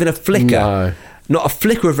 There was not even a flicker, not a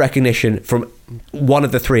flicker of recognition from one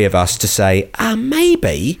of the three of us to say,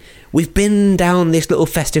 maybe we've been down this little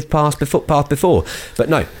festive path before, but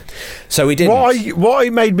no. So we didn't.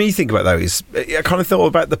 What made me think about though is I kind of thought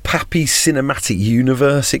about the Pappy cinematic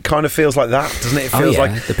universe. It kind of feels like that, doesn't it? It feels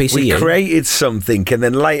like the PCU. We created something and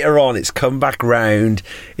then later on it's come back round.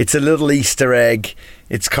 It's a little Easter egg.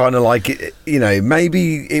 It's kind of like,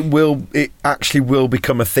 maybe it actually will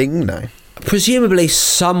become a thing now. Presumably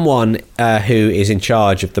someone who is in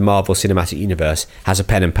charge of the Marvel Cinematic Universe has a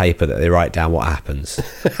pen and paper that they write down what happens,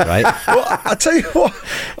 right? Well, I tell you what,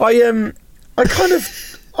 I kind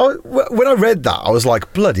of when I read that, I was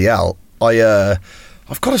like, bloody hell, I've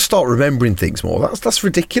got to start remembering things more. That's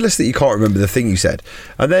ridiculous that you can't remember the thing you said.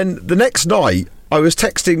 And then the next night, I was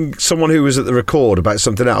texting someone who was at the record about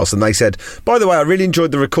something else, and they said, by the way, I really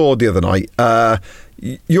enjoyed the record the other night.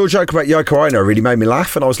 Your joke about Yoko Ono really made me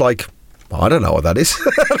laugh, and I was like, I don't know what that is.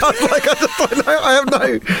 I was like, I have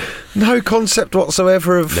no concept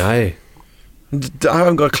whatsoever of... No. I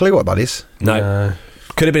haven't got a clue what that is. No.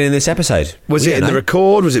 Could have been in this episode. Was it in the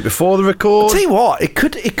record? Was it before the record? I'll tell you what, it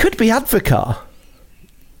could be Advocar.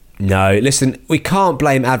 No, listen, we can't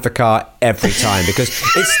blame Advocar every time because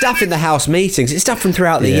it's stuff in the house meetings. It's stuff from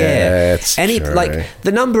throughout the year. It's true. Like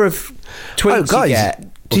the number of tweets guys, you get.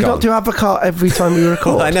 Do you not do Advocar every time we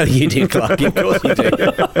record? Well, I know you do, Clarky. Of course you do.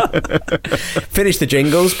 Finish the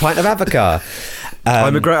jingles, pint of Advocar.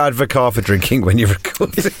 I'm a great advocate for drinking when you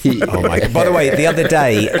record. Oh my God! By the way, the other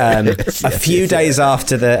day, a few days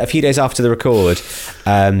after the record,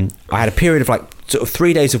 I had a period of like sort of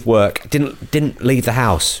 3 days of work. Didn't leave the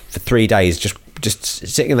house for 3 days. Just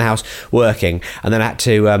sitting in the house working, and then I had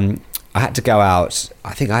to go out.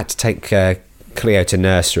 I think I had to take Cleo to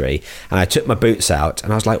nursery, and I took my boots out,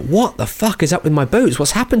 and I was like, "What the fuck is up with my boots?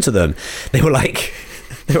 What's happened to them?" They were like.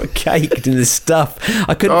 They were caked in this stuff.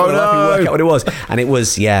 I couldn't work out what it was, and it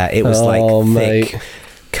was thick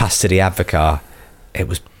custody Advocar. It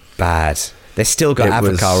was bad. They still got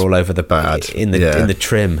Advocar all over the in the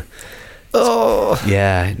trim. Oh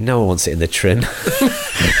yeah, no one wants it in the trim.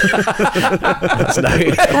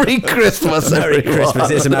 Merry Christmas, Merry Christmas.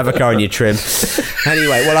 It's an Advocar in your trim.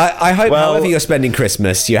 Anyway, well, I hope however you're spending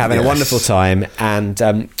Christmas, you're having a wonderful time, and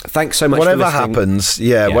thanks so much. Whatever for listening. happens,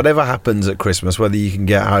 whatever happens at Christmas, whether you can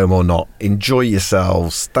get home or not, enjoy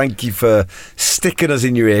yourselves. Thank you for sticking us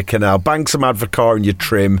in your ear canal. Bang some Advocar in your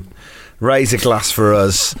trim. Raise a glass for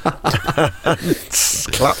us.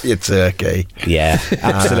 Clap your turkey. Yeah,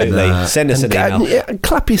 absolutely. Send us an email. And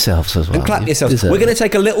clap yourselves as well. And clap yourselves. We're going to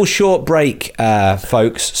take a little short break,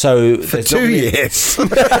 folks. So for 2 years.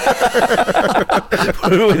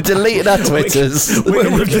 We're deleting our Twitters.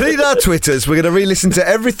 We're deleting our Twitters. We're going to re-listen to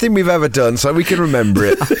everything we've ever done so we can remember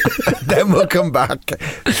it. Then we'll come back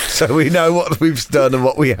so we know what we've done and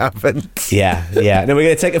what we haven't. Yeah. No, we're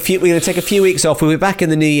going to take a few weeks off. We'll be back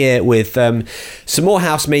in the new year with some more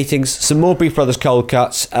house meetings, some more Beef Brothers cold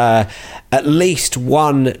cuts, at least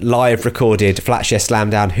one live recorded Flatshare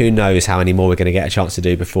Slamdown. Who knows how many more we're going to get a chance to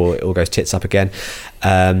do before it all goes tits up again.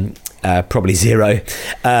 Probably zero.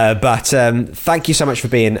 But thank you so much for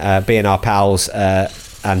being our pals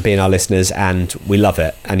and being our listeners, and we love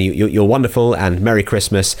it. And you're wonderful, and Merry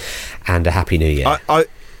Christmas and a Happy New Year. I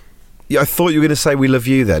thought you were going to say we love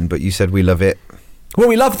you then, but you said we love it. Well,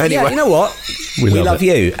 we love... Anyway. Yeah, you know what? We love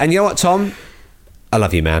you. And you know what, Tom? I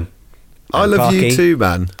love you, man. I love you too,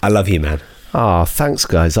 man. I love you, man. Oh, thanks,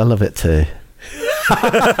 guys. I love it too.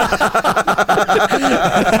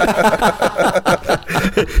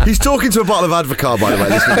 He's talking to a bottle of Advocar, by the way.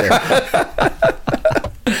 Listen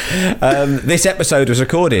here. This episode was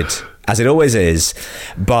recorded, as it always is,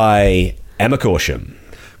 by Emma Corsham.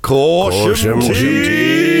 Corsham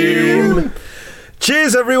team.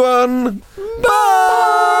 Cheers, everyone.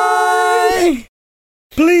 Bye.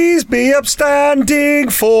 Please be upstanding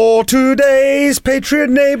for today's Patreon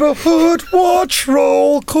Neighborhood Watch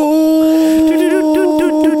Roll Call.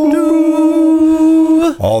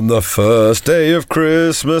 On the first day of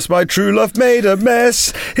Christmas, my true love made a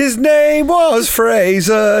mess. His name was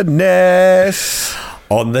Fraser Ness.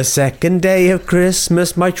 On the second day of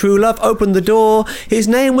Christmas, my true love opened the door. His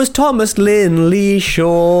name was Thomas Linley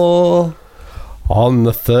Shaw. On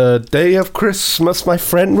the third day of Christmas, my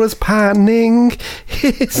friend was panning.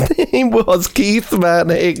 His name was Keith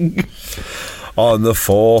Manning. On the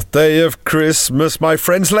fourth day of Christmas, my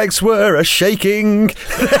friend's legs were a-shaking.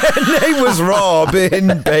 Their name was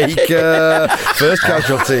Robin Baker. First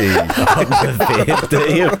casualty. On the fifth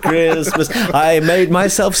day of Christmas, I made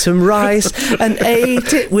myself some rice and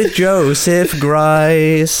ate it with Joseph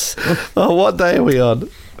Grice. Oh, what day are we on?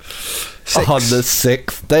 6. On the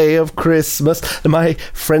sixth day of Christmas, my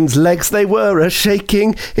friend's legs, they were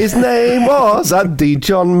a-shaking. His name was Andy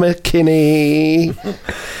John McKinney.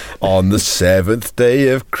 On the seventh day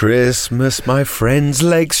of Christmas, my friend's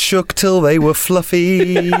legs shook till they were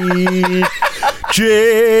fluffy.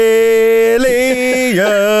 Gillian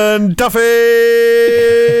Duffy.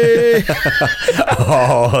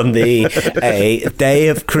 On the eighth day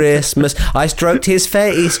of Christmas, I stroked his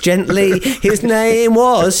face gently. His name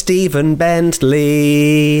was Stephen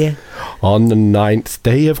Bentley. On the ninth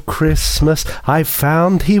day of Christmas, I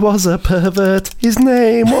found he was a pervert. His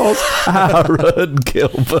name was Aaron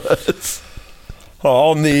Gilbert.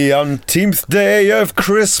 On the umpteenth day of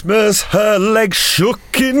Christmas, her legs shook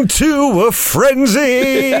into a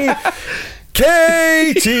frenzy.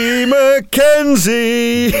 Katie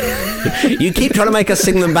Mackenzie. You keep trying to make us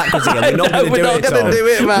sing them backwards again. We're not going to do it, Tom. do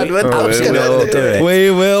it, man. We're not going to do it.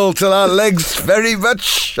 We will till our legs very much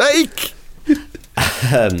shake.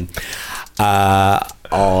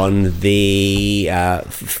 On the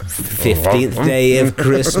 15th day of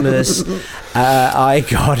Christmas, I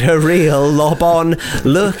got a real lob on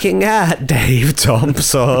looking at Dave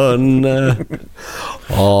Thompson.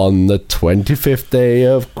 On the 25th day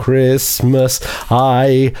of Christmas,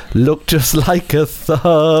 I looked just like a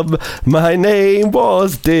thumb. My name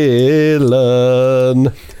was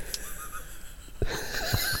Dylan.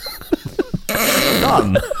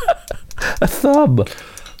 Thumb? A thumb.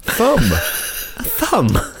 Thumb? A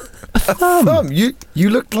thumb? A thumb? You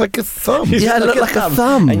looked like a thumb. Yeah, I looked like a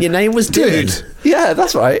thumb. And your name was Dylan. Yeah,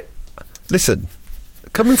 that's right. Listen,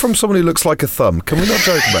 coming from someone who looks like a thumb, can we not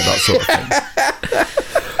joke about that sort of thing?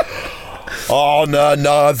 On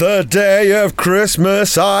another day of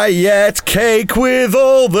Christmas, I ate cake with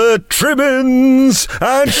all the trimmings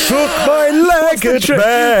and shook my leg at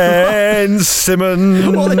Ben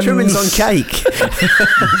Simmons. All the trimmings on cake.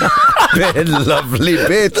 Lovely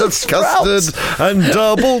bit of custard and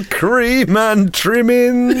double cream and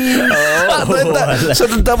trimmings. So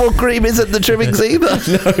the double cream isn't the trimmings either.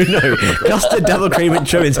 No. Custard, double cream and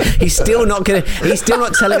trimmings. He's still not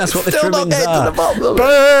telling us what the trimmings are.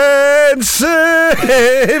 Ben Simmons.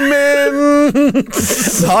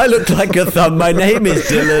 I look like a thumb. My name is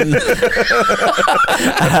Dylan.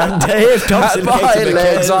 And Dave Thompson. My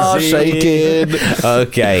legs are shaking.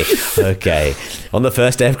 Okay. On the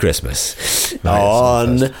first day of Christmas.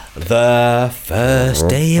 On the first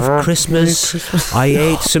day of Christmas, I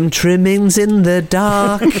ate some trimmings in the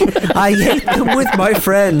dark. I ate them with my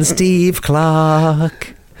friend Steve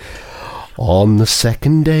Clark. On the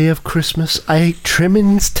second day of Christmas, I ate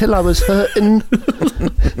trimmings till I was hurting.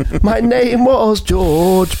 My name was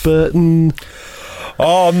George Burton.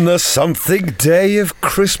 On the something day of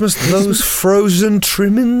Christmas, those frozen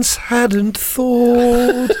trimmings hadn't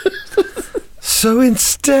thawed. So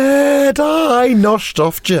instead, I noshed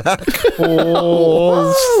off Jack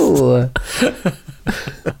Horse.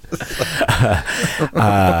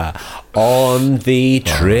 On the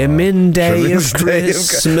trimming day of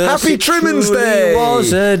Christmas, Happy Trimmings Day! It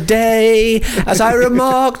was a day, as I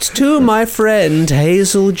remarked to my friend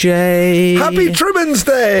Hazel J. Happy Trimmings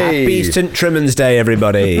Day! Happy St. Trimmings Day,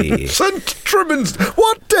 everybody. St. Trimmings...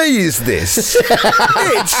 What day is this?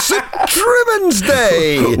 It's St. Trimmings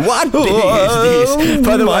Day! What day is this?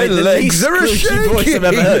 By the way, the legs are voice I've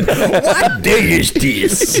ever heard. What day is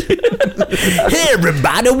this? Hey,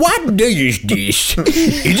 everybody, what day is this?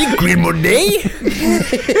 Is it Christmas Day?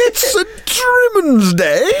 It's St. Trimmings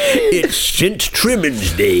Day. It's St.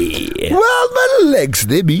 Trimmings Day. Well, my legs,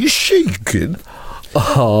 they be shaking.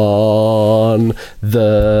 On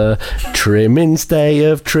the trimmings day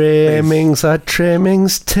of trimmings, I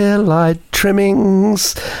trimmings till I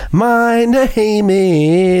trimmings. My name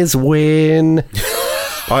is Win.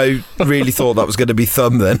 I really thought that was going to be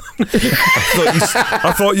thumb then.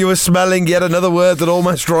 I thought you were smelling yet another word that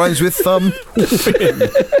almost rhymes with thumb.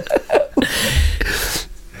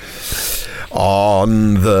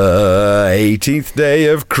 On the 18th day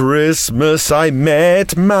of Christmas, I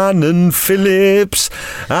met Manon Phillips,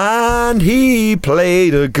 and he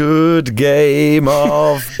played a good game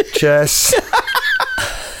of chess.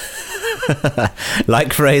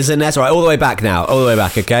 Like Fraser Ness. All right, all the way back now. All the way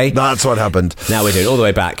back, okay? That's what happened. Now we're doing it all the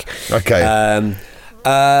way back. Okay.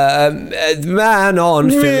 Man on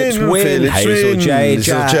Phillips Win, Hazel J,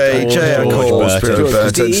 Jack Horse,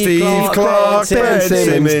 Burton, Steve Clark, Ben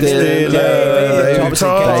Simmons, Dylan,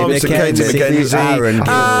 Thompson, Katie Mackenzie, Aaron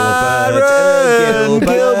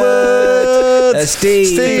Gilbert,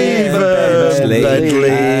 Steve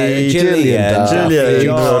Bentley, Gillian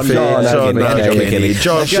John McKinley,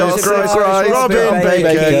 Josh Grice, Robin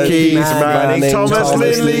Baker, Keith Manning, Thomas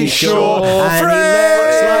Lindley Shaw,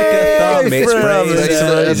 Merry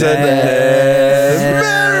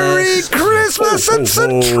Christmas and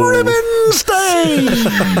St. Trimmings Day!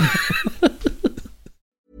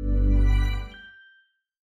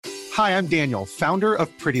 Hi, I'm Daniel, founder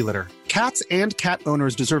of Pretty Litter. Cats and cat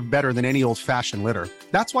owners deserve better than any old-fashioned litter.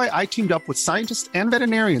 That's why I teamed up with scientists and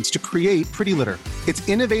veterinarians to create Pretty Litter. Its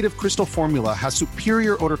innovative crystal formula has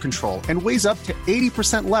superior odor control and weighs up to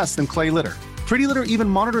 80% less than clay litter. Pretty Litter even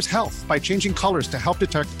monitors health by changing colors to help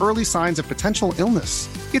detect early signs of potential illness.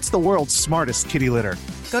 It's the world's smartest kitty litter.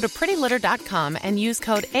 Go to prettylitter.com and use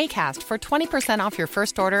code ACAST for 20% off your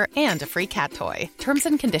first order and a free cat toy. Terms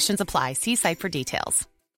and conditions apply. See site for details.